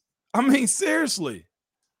cupcakes. I mean, seriously.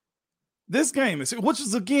 This game is, which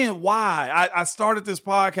is again why I started this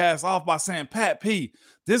podcast off by saying, Pat P,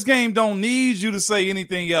 this game don't need you to say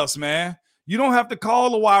anything else, man. You don't have to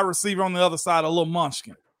call the wide receiver on the other side a little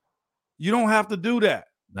munchkin. You don't have to do that.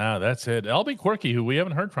 No, that's it. LB Quirky, who we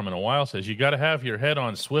haven't heard from in a while, says you got to have your head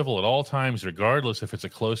on swivel at all times, regardless if it's a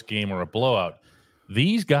close game or a blowout.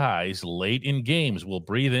 These guys late in games will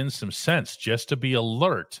breathe in some sense just to be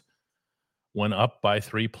alert when up by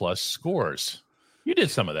 3+ scores. You did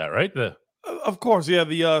some of that, right? Of course, yeah.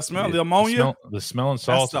 The smell, the ammonia, the smell and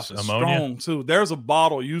salt, that stuff is ammonia. strong too. There's a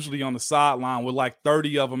bottle usually on the sideline with like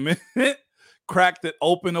 30 of them in it, cracked it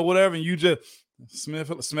open or whatever, and you just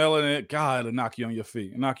smell it, and God, it'll knock you on your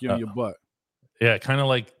feet, knock you on your butt. Yeah, kind of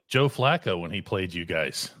like Joe Flacco when he played you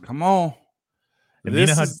guys. Come on. And you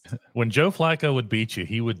know how when Joe Flacco would beat you,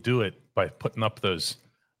 he would do it by putting up those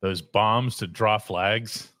bombs to draw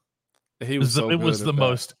flags. He was He was the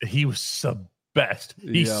best.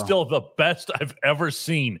 He's still the best I've ever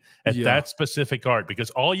seen at that specific art, because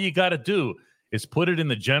all you got to do is put it in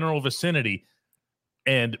the general vicinity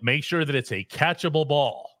and make sure that it's a catchable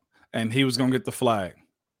ball. And he was going to get the flag.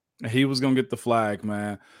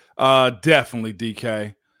 Man. Definitely,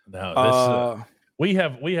 DK. No, we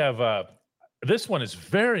have this one is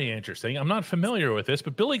very interesting. I'm not familiar with this,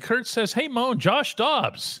 but Billy Kurtz says, "Hey, Moan, Josh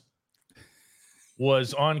Dobbs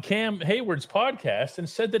was on Cam Hayward's podcast and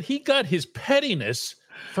said that he got his pettiness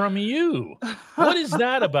from you. What is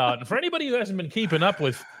that about?" And for anybody who hasn't been keeping up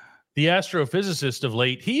with the astrophysicist of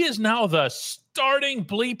late, he is now the starting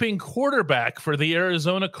bleeping quarterback for the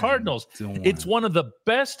Arizona Cardinals. It's one of the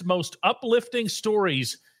best, most uplifting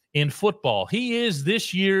stories in football. He is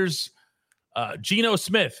this year's Geno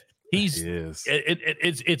Smith.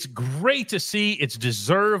 It's great to see. It's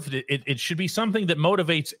deserved. It should be something that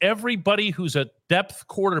motivates everybody who's a depth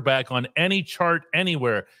quarterback on any chart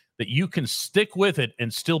anywhere, that you can stick with it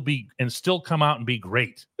and still come out and be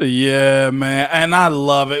great. Yeah, man. And I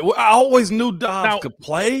love it. I always knew Dobbs could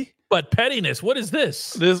play. But pettiness, what is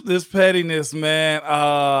this? This pettiness, man.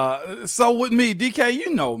 So with me, DK,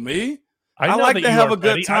 you know me. I like to have a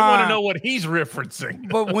good time. I want to know what he's referencing.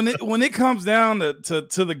 But when it comes down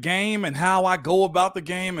to the game and how I go about the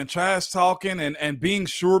game and trash talking and being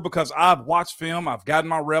sure, because I've watched film, I've gotten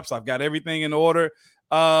my reps, I've got everything in order,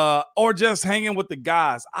 or just hanging with the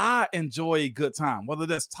guys, I enjoy a good time, whether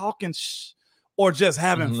that's talking or just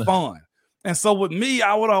having fun. And so with me,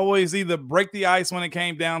 I would always either break the ice when it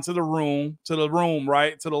came down to the room,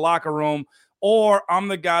 right, to the locker room, or I'm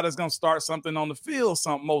the guy that's going to start something on the field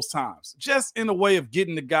most times, just in a way of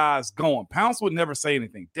getting the guys going. Pounce would never say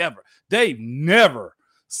anything. Dave never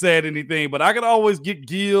said anything, but I could always get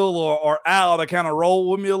Gil or Al to kind of roll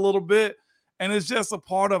with me a little bit. And it's just a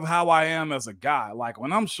part of how I am as a guy. Like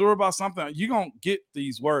when I'm sure about something, you're going to get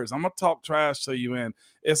these words. I'm going to talk trash to you. And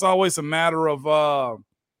it's always a matter of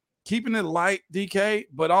keeping it light, DK,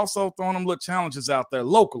 but also throwing them little challenges out there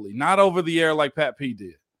locally, not over the air like Pat P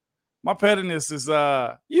did. My pettiness is,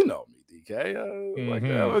 you know me, DK. Like to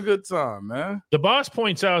have a good time, man. The boss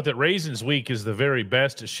points out that Raisins Week is the very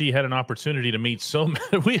best. She had an opportunity to meet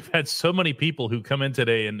we've had so many people who come in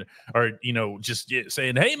today and are, just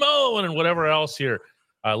saying, "Hey, Mo," and whatever else here.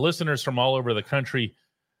 Listeners from all over the country.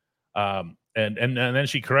 And then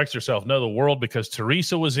she corrects herself. No, the world, because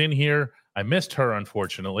Teresa was in here. I missed her,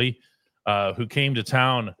 unfortunately, who came to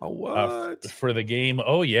town for the game.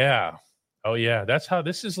 Oh, yeah. That's how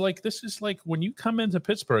this is like when you come into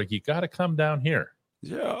Pittsburgh, you got to come down here.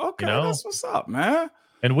 Yeah, okay, that's what's up, man.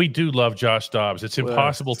 And we do love Josh Dobbs. It's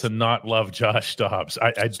impossible to not love Josh Dobbs.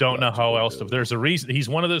 I don't know how else to. There's a reason. He's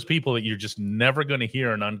one of those people that you're just never going to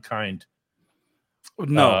hear an unkind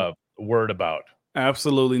word about.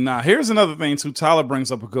 Absolutely not. Here's another thing too. Tyler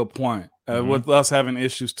brings up a good point with us having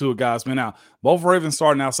issues too. Guys been out. Both Ravens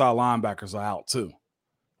starting outside linebackers are out too.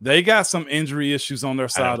 They got some injury issues on their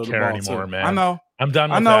side of the ball anymore, too. man. I know. I'm done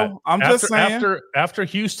with that. I'm just saying. After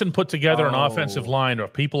Houston put together an offensive line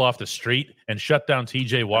of people off the street and shut down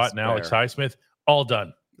T.J. Watt and Alex Highsmith, all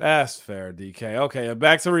done. That's fair, DK. Okay,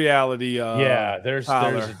 back to reality. There's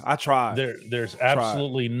I tried. There's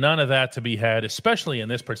absolutely none of that to be had, especially in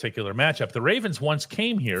this particular matchup. The Ravens once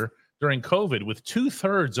came here during COVID with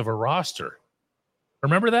 2/3 of a roster.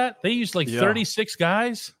 Remember that? They used 36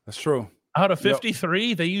 guys. That's true. Out of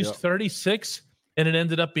 53, they used 36, and it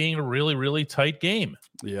ended up being a really, really tight game.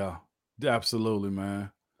 Yeah, absolutely, man.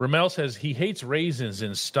 Ramel says he hates raisins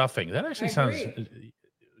in stuffing. That actually sounds.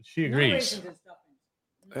 She agrees.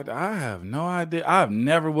 I have no idea. I've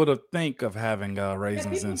never would have think of having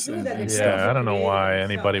raisins in stuffing. Yeah, I don't know why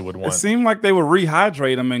anybody would want. It seemed like they would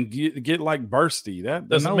rehydrate them and get like bursty. That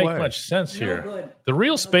doesn't make much sense here. The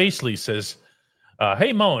real Spacely says,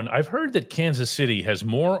 "Hey, Moan, I've heard that Kansas City has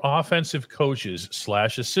more offensive coaches /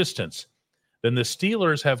 assistants than the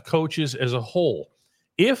Steelers have coaches as a whole.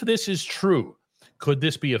 If this is true, could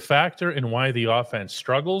this be a factor in why the offense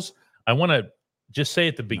struggles? I want to just say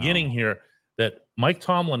at the beginning here that Mike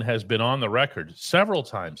Tomlin has been on the record several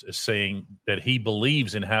times as saying that he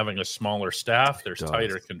believes in having a smaller staff. There's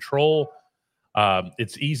tighter control.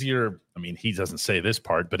 It's easier. I mean, he doesn't say this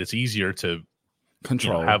part, but it's easier to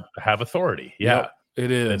control, have authority. Yeah, yep,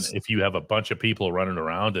 it is. And if you have a bunch of people running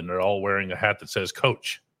around and they're all wearing a hat that says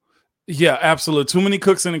coach. Yeah, absolutely. Too many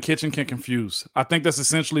cooks in the kitchen can confuse. I think that's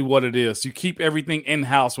essentially what it is. You keep everything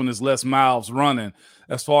in-house when there's less mouths running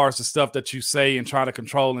as far as the stuff that you say and try to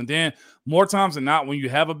control. And then more times than not, when you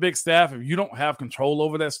have a big staff, if you don't have control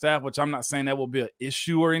over that staff, which I'm not saying that will be an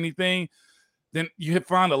issue or anything, then you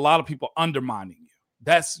find a lot of people undermining you.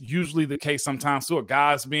 That's usually the case sometimes too.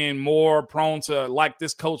 Guys being more prone to like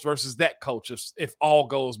this coach versus that coach if all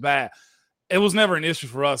goes bad. It was never an issue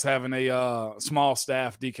for us having a small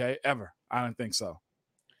staff, DK, ever. I don't think so.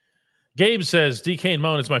 Gabe says, DK and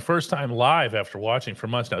Moan, it's my first time live after watching for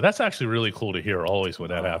months now. That's actually really cool to hear always when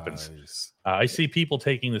that happens. I see people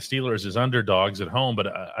taking the Steelers as underdogs at home, but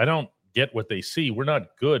I don't get what they see. We're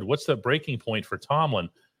not good. What's the breaking point for Tomlin?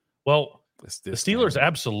 Well, the Steelers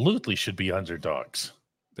absolutely should be underdogs.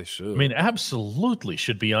 They should. I mean, absolutely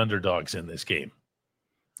should be underdogs in this game.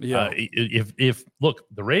 Yeah. If look,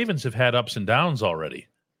 the Ravens have had ups and downs already,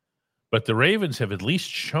 but the Ravens have at least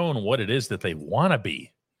shown what it is that they want to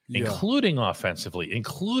be, including offensively,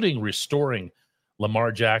 including restoring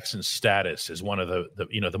Lamar Jackson's status as one of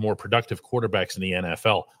the more productive quarterbacks in the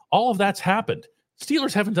NFL. All of that's happened.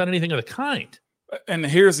 Steelers haven't done anything of the kind. And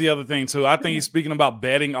here's the other thing, too. I think he's speaking about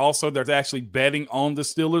betting also. They're actually betting on the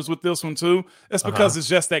Steelers with this one, too. That's because it's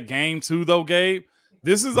just that game, too, though, Gabe.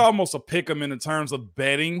 This is almost a pick-em in terms of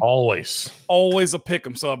betting. Always a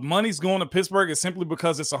pick-em. So if money's going to Pittsburgh, it's simply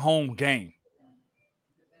because it's a home game.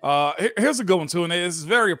 Here's a good one, too, and it's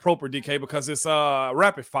very appropriate, DK, because it's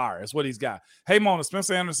rapid fire. It's what he's got. Hey, Mona,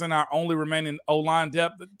 Spencer Anderson, our only remaining O-line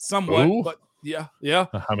depth, somewhat, but yeah.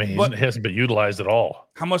 I mean, he hasn't been utilized at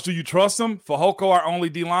all. How much do you trust him? For Hoko, our only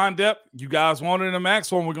D-line depth, you guys wanted him max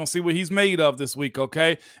for him. We're going to see what he's made of this week,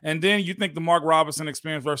 okay? And then you think the Mark Robinson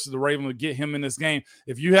experience versus the Ravens would get him in this game.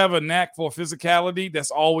 If you have a knack for physicality,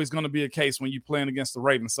 that's always going to be a case when you're playing against the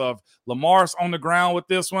Ravens. So if Lamar's on the ground with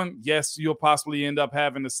this one, yes, you'll possibly end up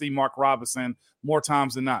having to see Mark Robinson more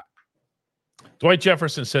times than not. Dwight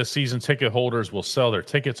Jefferson says season ticket holders will sell their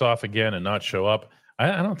tickets off again and not show up.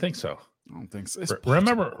 I don't think so. I don't think so.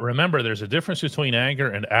 Remember, there's a difference between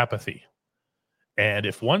anger and apathy. And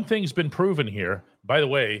if one thing's been proven here, by the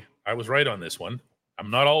way, I was right on this one. I'm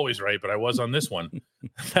not always right, but I was on this one.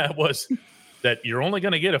 That was that you're only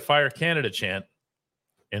going to get a fire Canada chant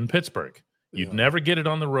in Pittsburgh. You'd never get it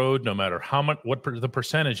on the road, no matter what the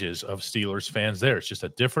percentage is of Steelers fans there. It's just a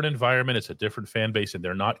different environment. It's a different fan base, and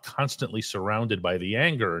they're not constantly surrounded by the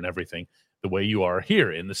anger and everything the way you are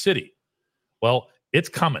here in the city. Well, it's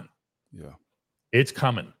coming. Yeah. It's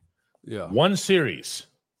coming. Yeah. One series.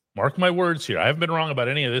 Mark my words here. I haven't been wrong about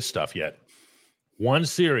any of this stuff yet. One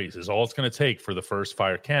series is all it's going to take for the first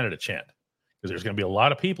Fire Canada chant. Because there's going to be a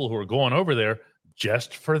lot of people who are going over there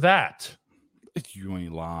just for that. You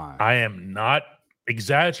ain't lying. I am not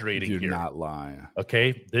exaggerating here. You're not lying.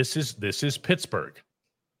 Okay? This is Pittsburgh.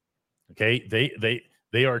 Okay?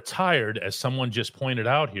 They are tired, as someone just pointed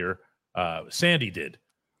out here. Sandy did.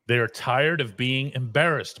 They are tired of being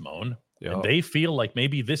embarrassed, Moan. Yep. And they feel like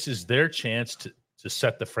maybe this is their chance to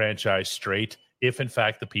set the franchise straight if, in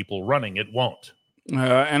fact, the people running it won't.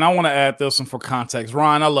 And I want to add this one for context.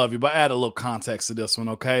 Ryan, I love you, but add a little context to this one,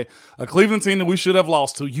 okay? A Cleveland team that we should have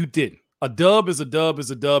lost to, you didn't. A dub is a dub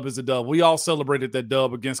is a dub is a dub. We all celebrated that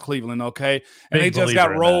dub against Cleveland, okay? And they just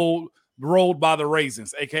got rolled by the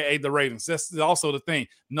Ravens, a.k.a. the Ravens. That's also the thing.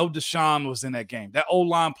 No Deshaun was in that game. That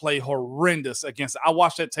O-line played horrendous against – I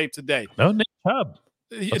watched that tape today. No Nick Chubb.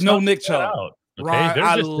 No Nick Chubb. Okay? Ryan,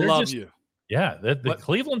 I love you. Yeah, the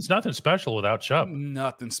Cleveland's nothing special without Chubb.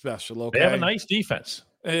 Nothing special, okay? They have a nice defense.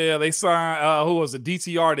 Yeah, they signed, who was it?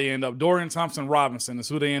 DTR, they end up. Dorian Thompson-Robinson is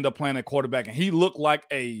who they end up playing at quarterback, and he looked like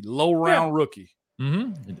a low-round rookie.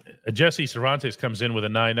 Mm-hmm. Jesse Cervantes comes in with a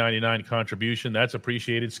 $9.99 contribution. That's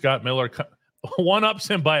appreciated. Scott Miller one-ups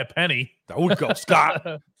him by a penny. There we go, Scott.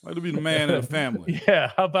 Way to be the man of the family.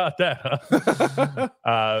 Yeah, how about that?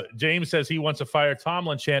 Huh? James says he wants a Fire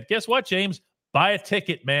Tomlin chant. Guess what, James? Buy a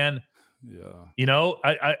ticket, man. Yeah. You know,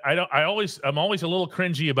 I'm always a little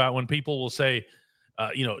cringy about when people will say,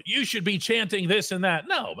 you should be chanting this and that.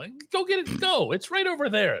 No, but go get it. Go. It's right over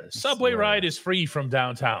there. Subway ride is free from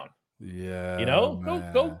downtown. Yeah.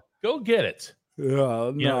 Go get it.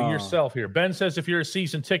 Yeah. Yourself here. Ben says if you're a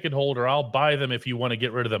season ticket holder, I'll buy them if you want to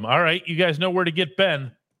get rid of them. All right. You guys know where to get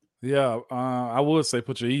Ben. Yeah. I would say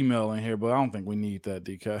put your email in here, but I don't think we need that,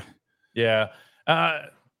 DK. Yeah.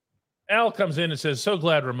 Al comes in and says, so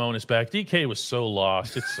glad Ramon is back. DK was so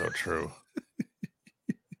lost. It's so true.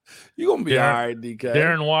 You're going to be all right, DK.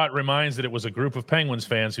 Darren Watt reminds that it was a group of Penguins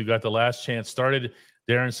fans who got the last chance started.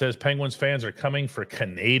 Darren says Penguins fans are coming for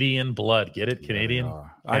Canadian blood. Get it? Canadian?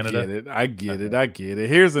 Canada? I get it.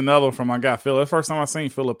 Here's another one from my guy, Phil. That's the first time I've seen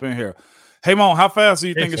Philip in here. Hey, Mon, how fast do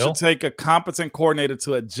you think it should take a competent coordinator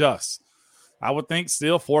to adjust? I would think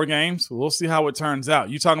still 4 games. We'll see how it turns out.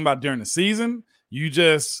 You talking about during the season? You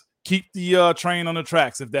just keep the train on the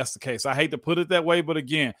tracks if that's the case. I hate to put it that way, but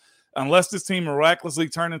again, unless this team miraculously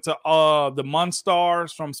turn into the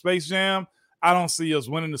Munstars from Space Jam, I don't see us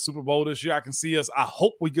winning the Super Bowl this year. I can see us. I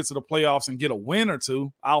hope we get to the playoffs and get a win or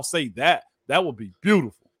two. I'll say that. That would be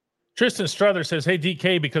beautiful. Tristan Struther says, hey,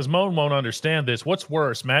 DK, because Moan won't understand this, what's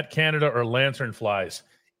worse, Matt Canada or lantern flies?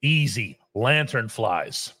 Easy. Lantern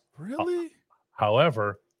flies. Really?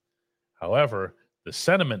 However, the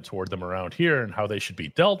sentiment toward them around here and how they should be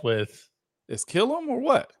dealt with is kill them or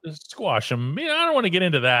what? Squash them. I don't want to get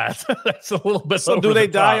into that. That's a little bit. So do they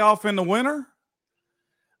die off in the winter?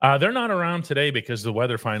 They're not around today because the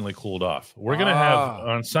weather finally cooled off. We're going to have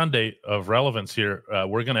on Sunday of relevance here.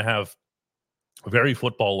 We're going to have very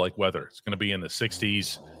football-like weather. It's going to be in the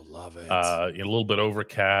 60s. Oh, love it. A little bit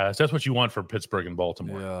overcast. That's what you want for Pittsburgh and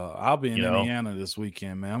Baltimore. Yeah, I'll be in Indiana this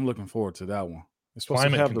weekend, man. I'm looking forward to that one. It's supposed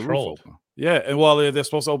Climate to have controlled. The roof open. Yeah, and well, they're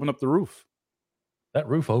supposed to open up the roof. That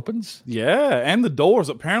roof opens? Yeah, and the doors.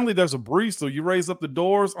 Apparently, there's a breeze, so you raise up the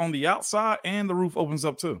doors on the outside, and the roof opens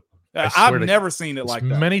up too. I've never seen it like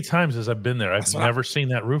that. Many times as I've been there, I've never seen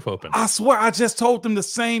that roof open. I swear, I just told them the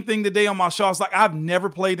same thing today on my show. I was like, I've never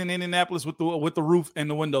played in Indianapolis with the roof and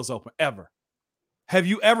the windows open, ever. Have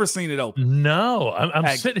you ever seen it open? No.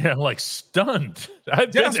 I'm sitting here like stunned.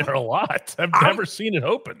 I've been there a lot. I've never seen it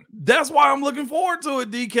open. That's why I'm looking forward to it,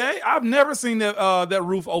 DK. I've never seen that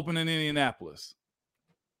roof open in Indianapolis.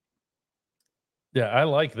 Yeah, I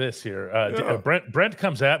like this here. Brent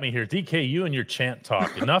comes at me here. DK, you and your chant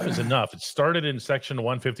talk. Enough is enough. It started in section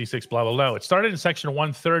 156, blah, blah, blah. It started in section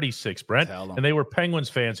 136, Brent. And they were Penguins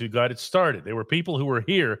fans who got it started. They were people who were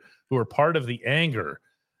here who were part of the anger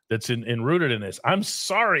that's rooted in this. I'm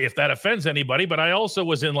sorry if that offends anybody, but I also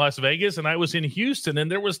was in Las Vegas and I was in Houston,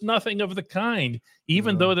 and there was nothing of the kind,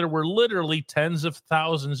 even though there were literally tens of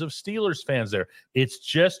thousands of Steelers fans there. It's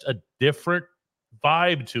just a different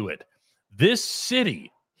vibe to it. This city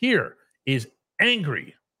here is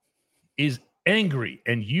angry,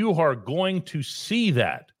 and you are going to see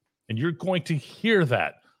that, and you're going to hear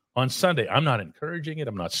that on Sunday. I'm not encouraging it.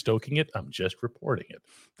 I'm not stoking it. I'm just reporting it.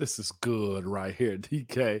 This is good right here,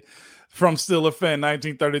 DK. From Steeler Fan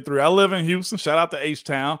 1933. I live in Houston. Shout out to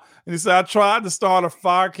H-Town. And he said, I tried to start a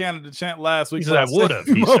Fire Canada chant last week. He said, I would have.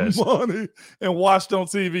 He says. Money and watched on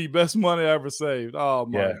TV. Best money I ever saved. Oh,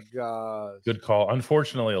 my gosh. Good call.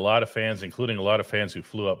 Unfortunately, a lot of fans, including a lot of fans who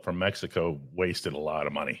flew up from Mexico, wasted a lot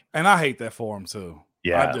of money. And I hate that for them, too.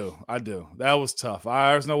 Yeah. I do. That was tough.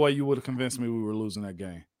 There's no way you would have convinced me we were losing that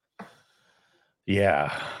game.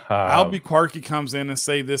 Yeah. I'll be quirky comes in and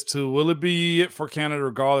say this too. Will it be it for Canada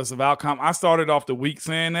regardless of outcome? I started off the week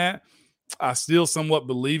saying that. I still somewhat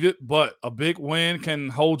believe it, but a big win can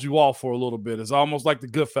hold you off for a little bit. It's almost like the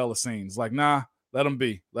Goodfellas scenes. Like, nah, let them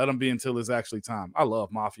be. Let them be until it's actually time. I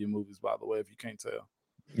love mafia movies, by the way, if you can't tell.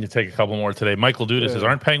 You take a couple more today. Michael Duda says,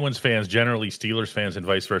 aren't Penguins fans generally Steelers fans and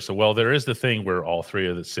vice versa? Well, there is the thing where all three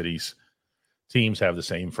of the cities teams have the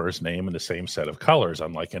same first name and the same set of colors,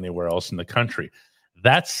 unlike anywhere else in the country.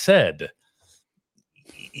 That said,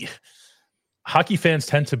 hockey fans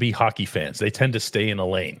tend to be hockey fans. They tend to stay in a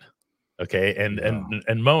lane. Okay.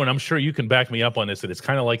 And Mo, and I'm sure you can back me up on this, that it's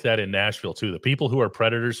kind of like that in Nashville too. The people who are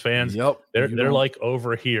Predators fans, they're like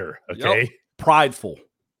over here. Okay. Prideful.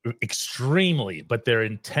 Extremely, but they're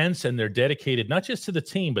intense and they're dedicated not just to the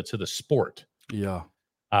team, but to the sport. Yeah.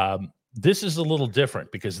 This is a little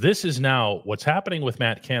different because this is now what's happening with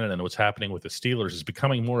Matt Canada and what's happening with the Steelers is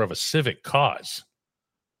becoming more of a civic cause.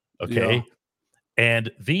 Okay. Yeah.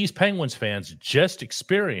 And these Penguins fans just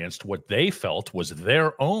experienced what they felt was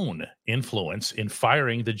their own influence in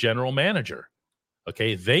firing the general manager.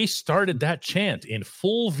 Okay. They started that chant in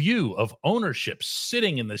full view of ownership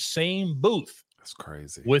sitting in the same booth. That's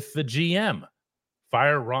crazy. With the GM.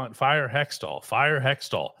 Fire Hextall. Fire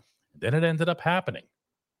Hextall. Then it ended up happening.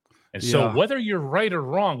 And so whether you're right or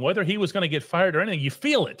wrong, whether he was going to get fired or anything, you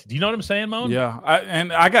feel it. Do you know what I'm saying, Moan? Yeah.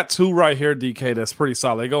 I got two right here, DK, that's pretty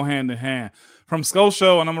solid. They go hand in hand. From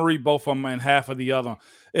Scotia, and I'm going to read both of them and half of the other.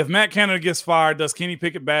 If Matt Canada gets fired, does Kenny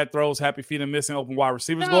Pickett bad throws, happy feet, and missing open wide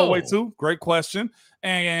receivers go away too? Great question.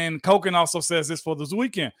 And Koken also says this for this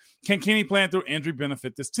weekend. Can Kenny playing through injury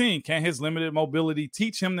benefit this team? Can his limited mobility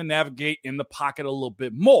teach him to navigate in the pocket a little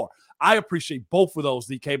bit more? I appreciate both of those,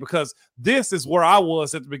 DK, because this is where I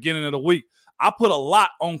was at the beginning of the week. I put a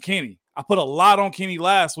lot on Kenny. I put a lot on Kenny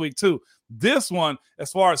last week too. This one,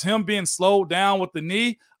 as far as him being slowed down with the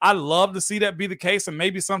knee, I'd love to see that be the case, and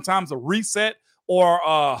maybe sometimes a reset or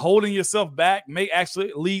holding yourself back may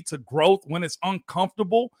actually lead to growth when it's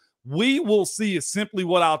uncomfortable. We will see is simply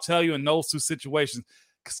what I'll tell you in those two situations.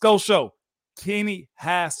 Skull Show, Kenny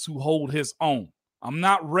has to hold his own. I'm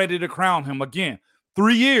not ready to crown him again.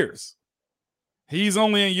 3 years. He's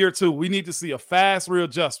only in year 2. We need to see a fast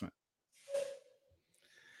readjustment.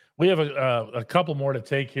 We have a couple more to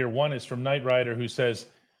take here. One is from Knight Rider, who says,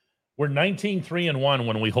 we're 19-3-1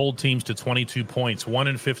 when we hold teams to 22 points,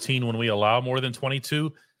 1-15 when we allow more than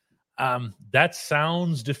 22. That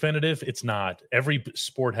sounds definitive. It's not. Every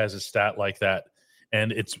sport has a stat like that.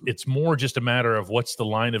 And it's more just a matter of what's the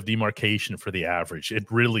line of demarcation for the average. It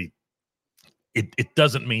really, it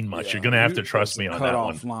doesn't mean much. Yeah, you're going to have to trust me on that one.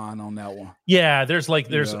 Cut off line on that one. Yeah,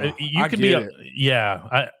 you can be,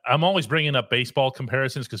 I'm always bringing up baseball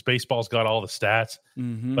comparisons because baseball's got all the stats.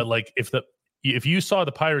 Mm-hmm. But like if you saw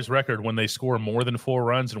the Pirates record when they score more than 4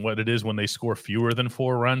 runs and what it is when they score fewer than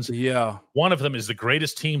 4 runs, one of them is the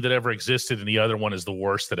greatest team that ever existed and the other one is the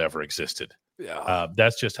worst that ever existed. Yeah,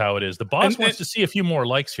 that's just how it is. The boss wants to see a few more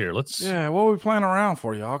likes here. What are we playing around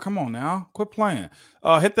for, y'all? Come on now, quit playing.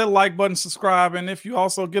 Hit that like button, subscribe, and if you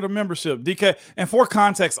also get a membership, DK. And for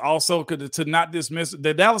context, also to not dismiss,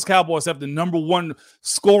 the Dallas Cowboys have the #1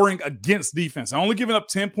 scoring against defense, only giving up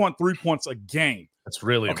 10.3 points a game. That's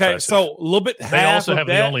really impressive. So a little bit. They also have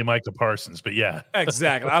the only Micah Parsons, but yeah,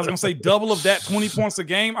 exactly. I was going to say double of that, 20 points a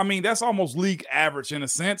game. I mean, that's almost league average in a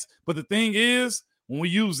sense. But the thing is, when we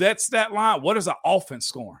use that stat line, what is our offense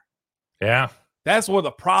scoring? Yeah, that's where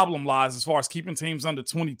the problem lies as far as keeping teams under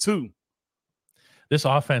 22. This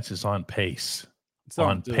offense is on pace.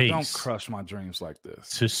 Pace. Don't crush my dreams like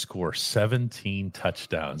this. To score 17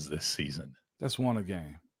 touchdowns this season. That's one a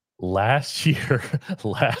game. Last year, it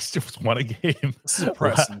was one a game.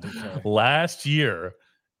 Suppressing. Last year,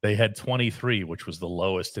 they had 23, which was the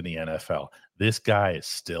lowest in the NFL. This guy is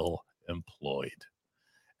still employed.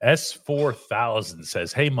 S4000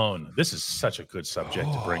 says, hey, Moan, this is such a good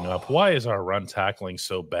subject to bring up. Why is our run tackling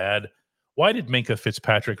so bad? Why did Minkah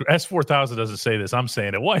Fitzpatrick, S4000 doesn't say this, I'm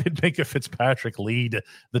saying it. Why did Minkah Fitzpatrick lead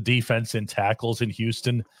the defense in tackles in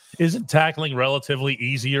Houston? Isn't tackling relatively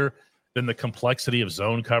easier than the complexity of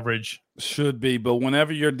zone coverage? Should be, but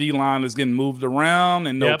whenever your D-line is getting moved around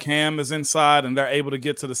and no cam is inside and they're able to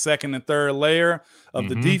get to the second and third layer of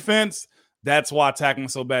the defense, that's why tackling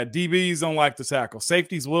is so bad. DBs don't like to tackle.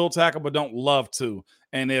 Safeties will tackle but don't love to.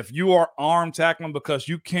 And if you are arm tackling because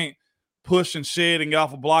you can't push and shed and get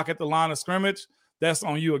off a block at the line of scrimmage, that's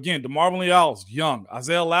on you. Again, DeMarvin Leal's young.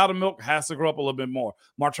 Isaiah Loudermilk has to grow up a little bit more.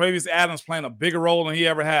 Martravius Adams playing a bigger role than he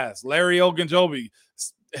ever has. Larry Ogunjobi,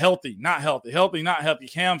 healthy, not healthy.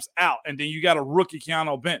 Cam's out. And then you got a rookie,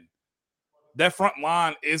 Keanu Benton. That front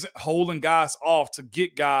line isn't holding guys off to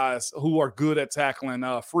get guys who are good at tackling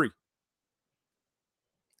free.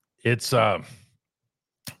 It's a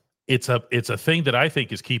thing that I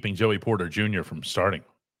think is keeping Joey Porter Jr. from starting.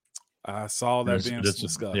 I saw that being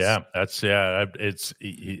discussed. Yeah,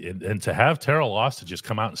 and to have Terrell Austin just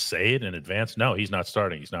come out and say it in advance, no, he's not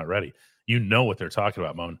starting. He's not ready. You know what they're talking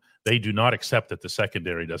about, Moan. They do not accept that the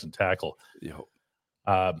secondary doesn't tackle.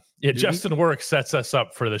 Justin Work sets us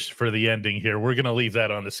up for the ending here. We're going to leave that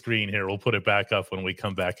on the screen here. We'll put it back up when we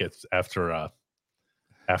come back after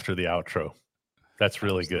the outro. That's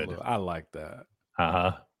really good. I like that.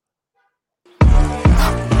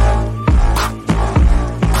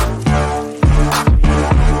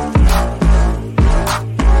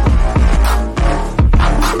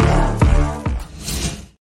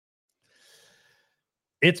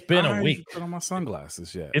 It's been a week. Put on my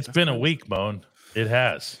sunglasses yet. It's been a week, Moan. It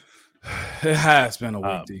has. It has been a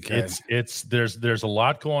week, DK. There's a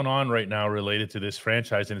lot going on right now related to this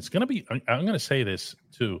franchise, and it's going to be. I'm going to say this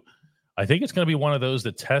too. I think it's going to be one of those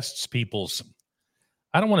that tests people's.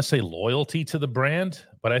 I don't want to say loyalty to the brand,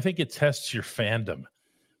 but I think it tests your fandom.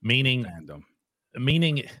 Meaning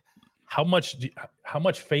how much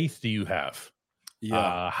faith do you have?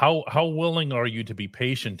 Yeah. How willing are you to be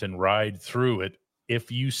patient and ride through it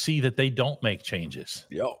if you see that they don't make changes?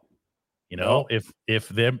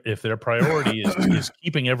 If their priority is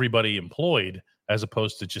keeping everybody employed as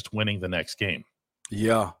opposed to just winning the next game.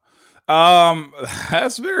 Yeah.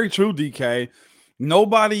 That's very true, DK.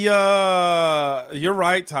 Nobody, you're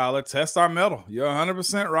right, Tyler. Test our metal. You're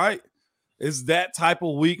 100% right. It's that type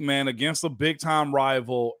of week, man, against a big-time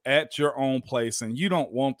rival at your own place, and you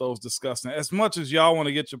don't want those disgusting. As much as y'all want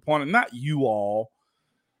to get your point, and not you all,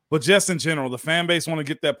 but just in general, the fan base want to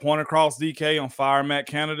get that point across, DK, on Fire Matt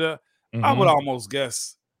Canada. Mm-hmm. I would almost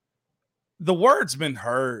guess the word's been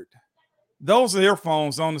heard. Those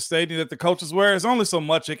earphones on the stadium that the coaches wear, there's only so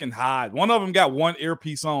much it can hide. One of them got one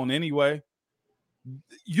earpiece on anyway.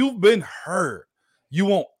 You've been heard. You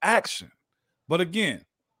want action. But again,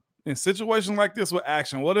 in situations like this with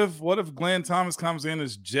action, what if Glenn Thomas comes in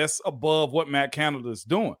as just above what Matt Canada is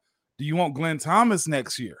doing? Do you want Glenn Thomas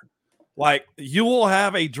next year? Like, you will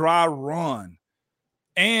have a dry run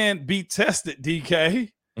and be tested,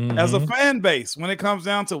 DK, as a fan base when it comes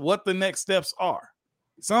down to what the next steps are.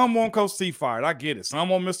 Some want Coach T fired. I get it. Some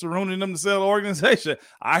want Mr. Rooney and them to sell the organization.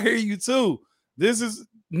 I hear you too. This is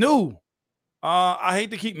new. I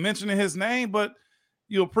hate to keep mentioning his name, but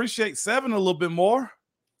you appreciate Seven a little bit more.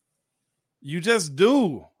 You just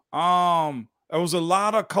do. There was a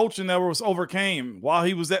lot of coaching that was overcame while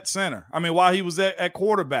he was at center. I mean, while he was at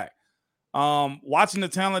quarterback. Watching the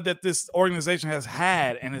talent that this organization has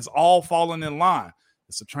had, and it's all falling in line.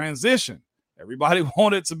 It's a transition. Everybody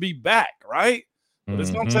wanted to be back, right? But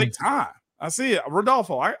it's going to take time. I see it.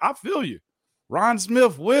 Rodolfo, I feel you. Ron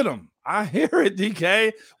Smith with him. I hear it,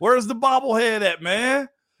 DK. Where's the bobblehead at, man?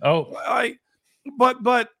 Oh,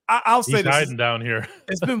 but I'll say he's this. Hiding down here.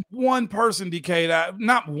 It's been one person, DK,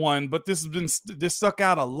 not one, but this stuck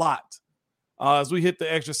out a lot as we hit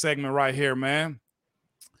the extra segment right here, man.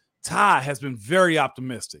 Ty has been very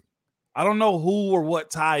optimistic. I don't know who or what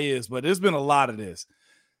Ty is, but there's been a lot of this.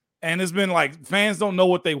 And it's been like fans don't know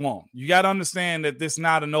what they want. You got to understand that this is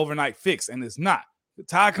not an overnight fix, and it's not.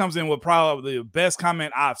 Ty comes in with probably the best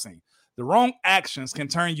comment I've seen. The wrong actions can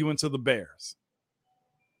turn you into the Bears.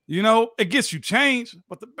 You know, it gets you changed,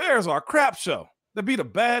 but the Bears are a crap show. They beat a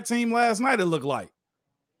bad team last night, it looked like.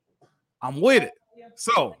 I'm with it.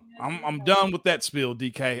 So I'm done with that spiel,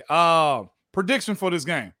 DK. Prediction for this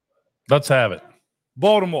game. Let's have it.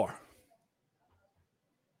 Baltimore.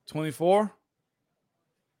 24.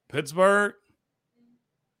 Pittsburgh.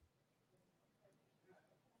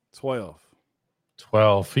 12.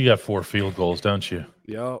 12. You got 4 field goals, don't you?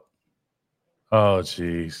 Yep. Oh,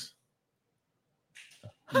 jeez.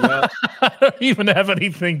 Yep. I don't even have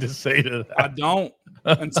anything to say to that. I don't.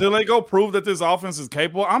 Until they go prove that this offense is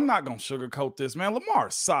capable, I'm not going to sugarcoat this, man. Lamar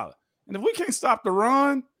is solid. And if we can't stop the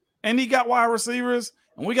run, and he got wide receivers,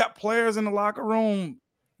 and we got players in the locker room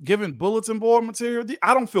giving bulletin board material,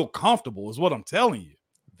 I don't feel comfortable is what I'm telling you.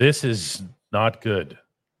 This is not good.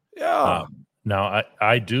 Yeah. Now,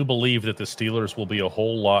 I do believe that the Steelers will be a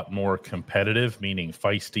whole lot more competitive, meaning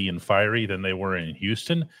feisty and fiery, than they were in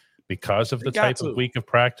Houston because of the type of week of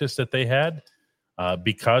practice that they had,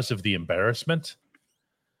 because of the embarrassment.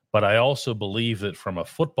 But I also believe that from a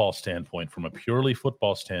football standpoint, from a purely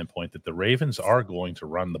football standpoint, that the Ravens are going to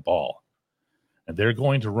run the ball. And they're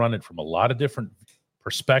going to run it from a lot of different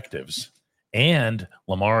perspectives. And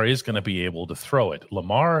Lamar is going to be able to throw it.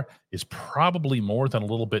 Lamar is probably more than a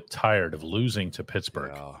little bit tired of losing to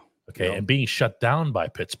Pittsburgh. Yeah. Okay. Yep. And being shut down by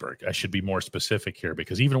Pittsburgh. I should be more specific here,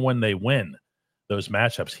 because even when they win those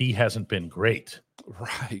matchups, he hasn't been great.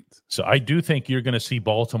 Right. So I do think you're going to see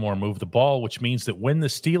Baltimore move the ball, which means that when the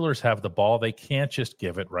Steelers have the ball, they can't just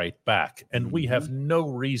give it right back. And we have no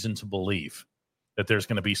reason to believe that there's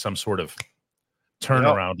going to be some sort of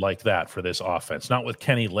turnaround like that for this offense, not with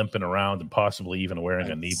Kenny limping around and possibly even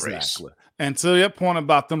wearing a knee brace. And to your point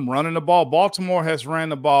about them running the ball, Baltimore has ran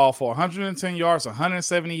the ball for 110 yards,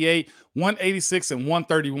 178, 186, and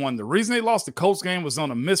 131. The reason they lost the Colts game was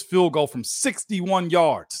on a missed field goal from 61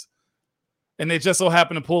 yards. And they just so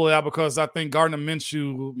happened to pull it out because I think Gardner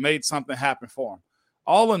Minshew made something happen for him.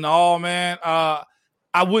 All in all, man, I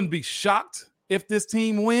wouldn't be shocked if this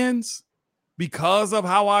team wins because of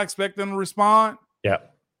how I expect them to respond. Yeah.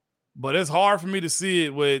 But it's hard for me to see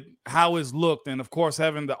it with how it's looked. And, of course,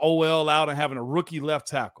 having the OL out and having a rookie left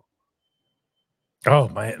tackle. Oh,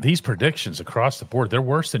 man, these predictions across the board, they're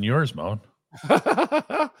worse than yours, Moan.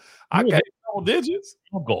 I got double digits.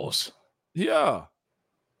 Goals. Yeah.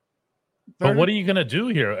 But what are you going to do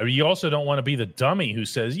here? I mean, you also don't want to be the dummy who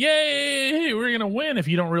says, yay, we're going to win if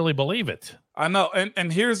you don't really believe it. I know.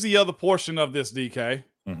 And here's the other portion of this, DK.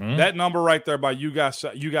 Mm-hmm. That number right there by you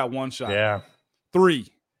got one shot. Yeah. 3.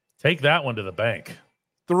 Take that one to the bank.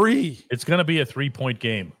 3. It's going to be a 3-point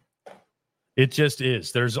game. It just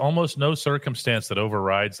is. There's almost no circumstance that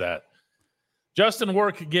overrides that. Justin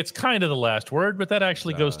Work gets kind of the last word, but that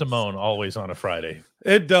actually goes to Moan always on a Friday.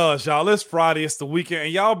 It does, y'all. It's Friday. It's the weekend.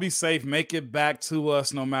 And y'all be safe. Make it back to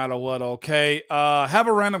us no matter what, okay? Have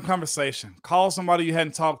a random conversation. Call somebody you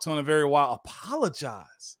hadn't talked to in a very while.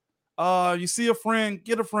 Apologize. You see a friend,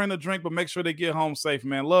 get a friend a drink, but make sure they get home safe,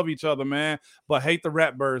 man. Love each other, man. But hate the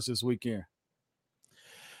Ratbirds this weekend.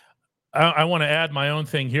 I want to add my own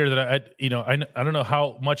thing here that I don't know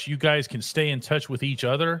how much you guys can stay in touch with each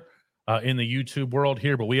other in the YouTube world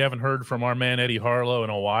here, but we haven't heard from our man Eddie Harlow in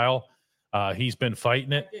a while. He's been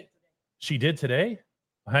fighting it. She did today?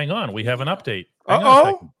 Hang on. We have an update.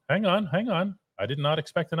 Hang on. I did not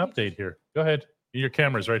expect an update here. Go ahead. Your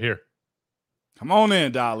camera's right here. Come on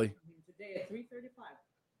in, Dolly. Today at 3:35.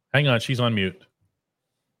 Hang on. She's on mute.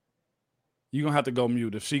 You're going to have to go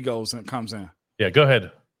mute if she goes and comes in. Yeah, go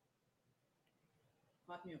ahead.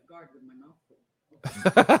 Caught me off guard with my mouth full.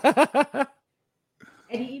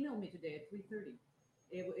 And he emailed me today at 3:30.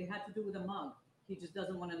 It had to do with a mug. He just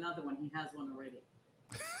doesn't want another one. He has one already.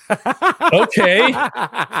 Okay.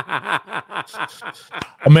 I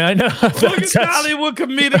mean, I know that's Hollywood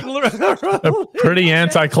comedic. Pretty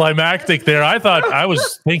anticlimactic there. I thought I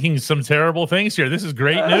was thinking some terrible things here. This is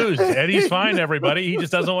great news. Eddie's fine, everybody. He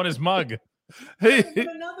just doesn't want his mug.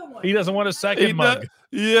 He doesn't want a second mug.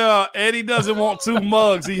 Yeah, Eddie doesn't want two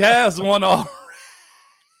mugs. He has one already.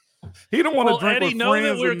 He don't want to drink Eddie,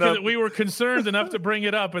 with friends. that we were concerned enough to bring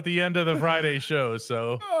it up at the end of the Friday show.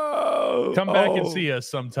 So come back and see us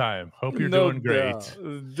sometime. Hope you're doing great.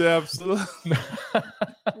 Absolutely.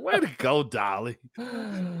 Way to go, Dolly.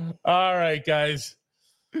 All right, guys.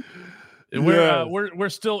 We're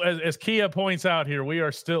still, as Kia points out here, we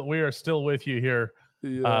are still with you here.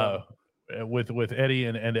 Yeah. With Eddie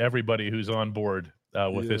and everybody who's on board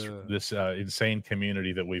with this insane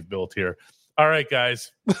community that we've built here. All right,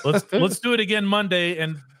 guys, let's do it again Monday,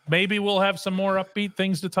 and maybe we'll have some more upbeat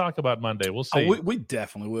things to talk about Monday. We'll see. We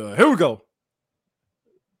definitely will. Here we go.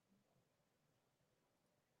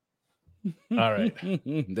 All right.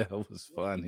 That was funny.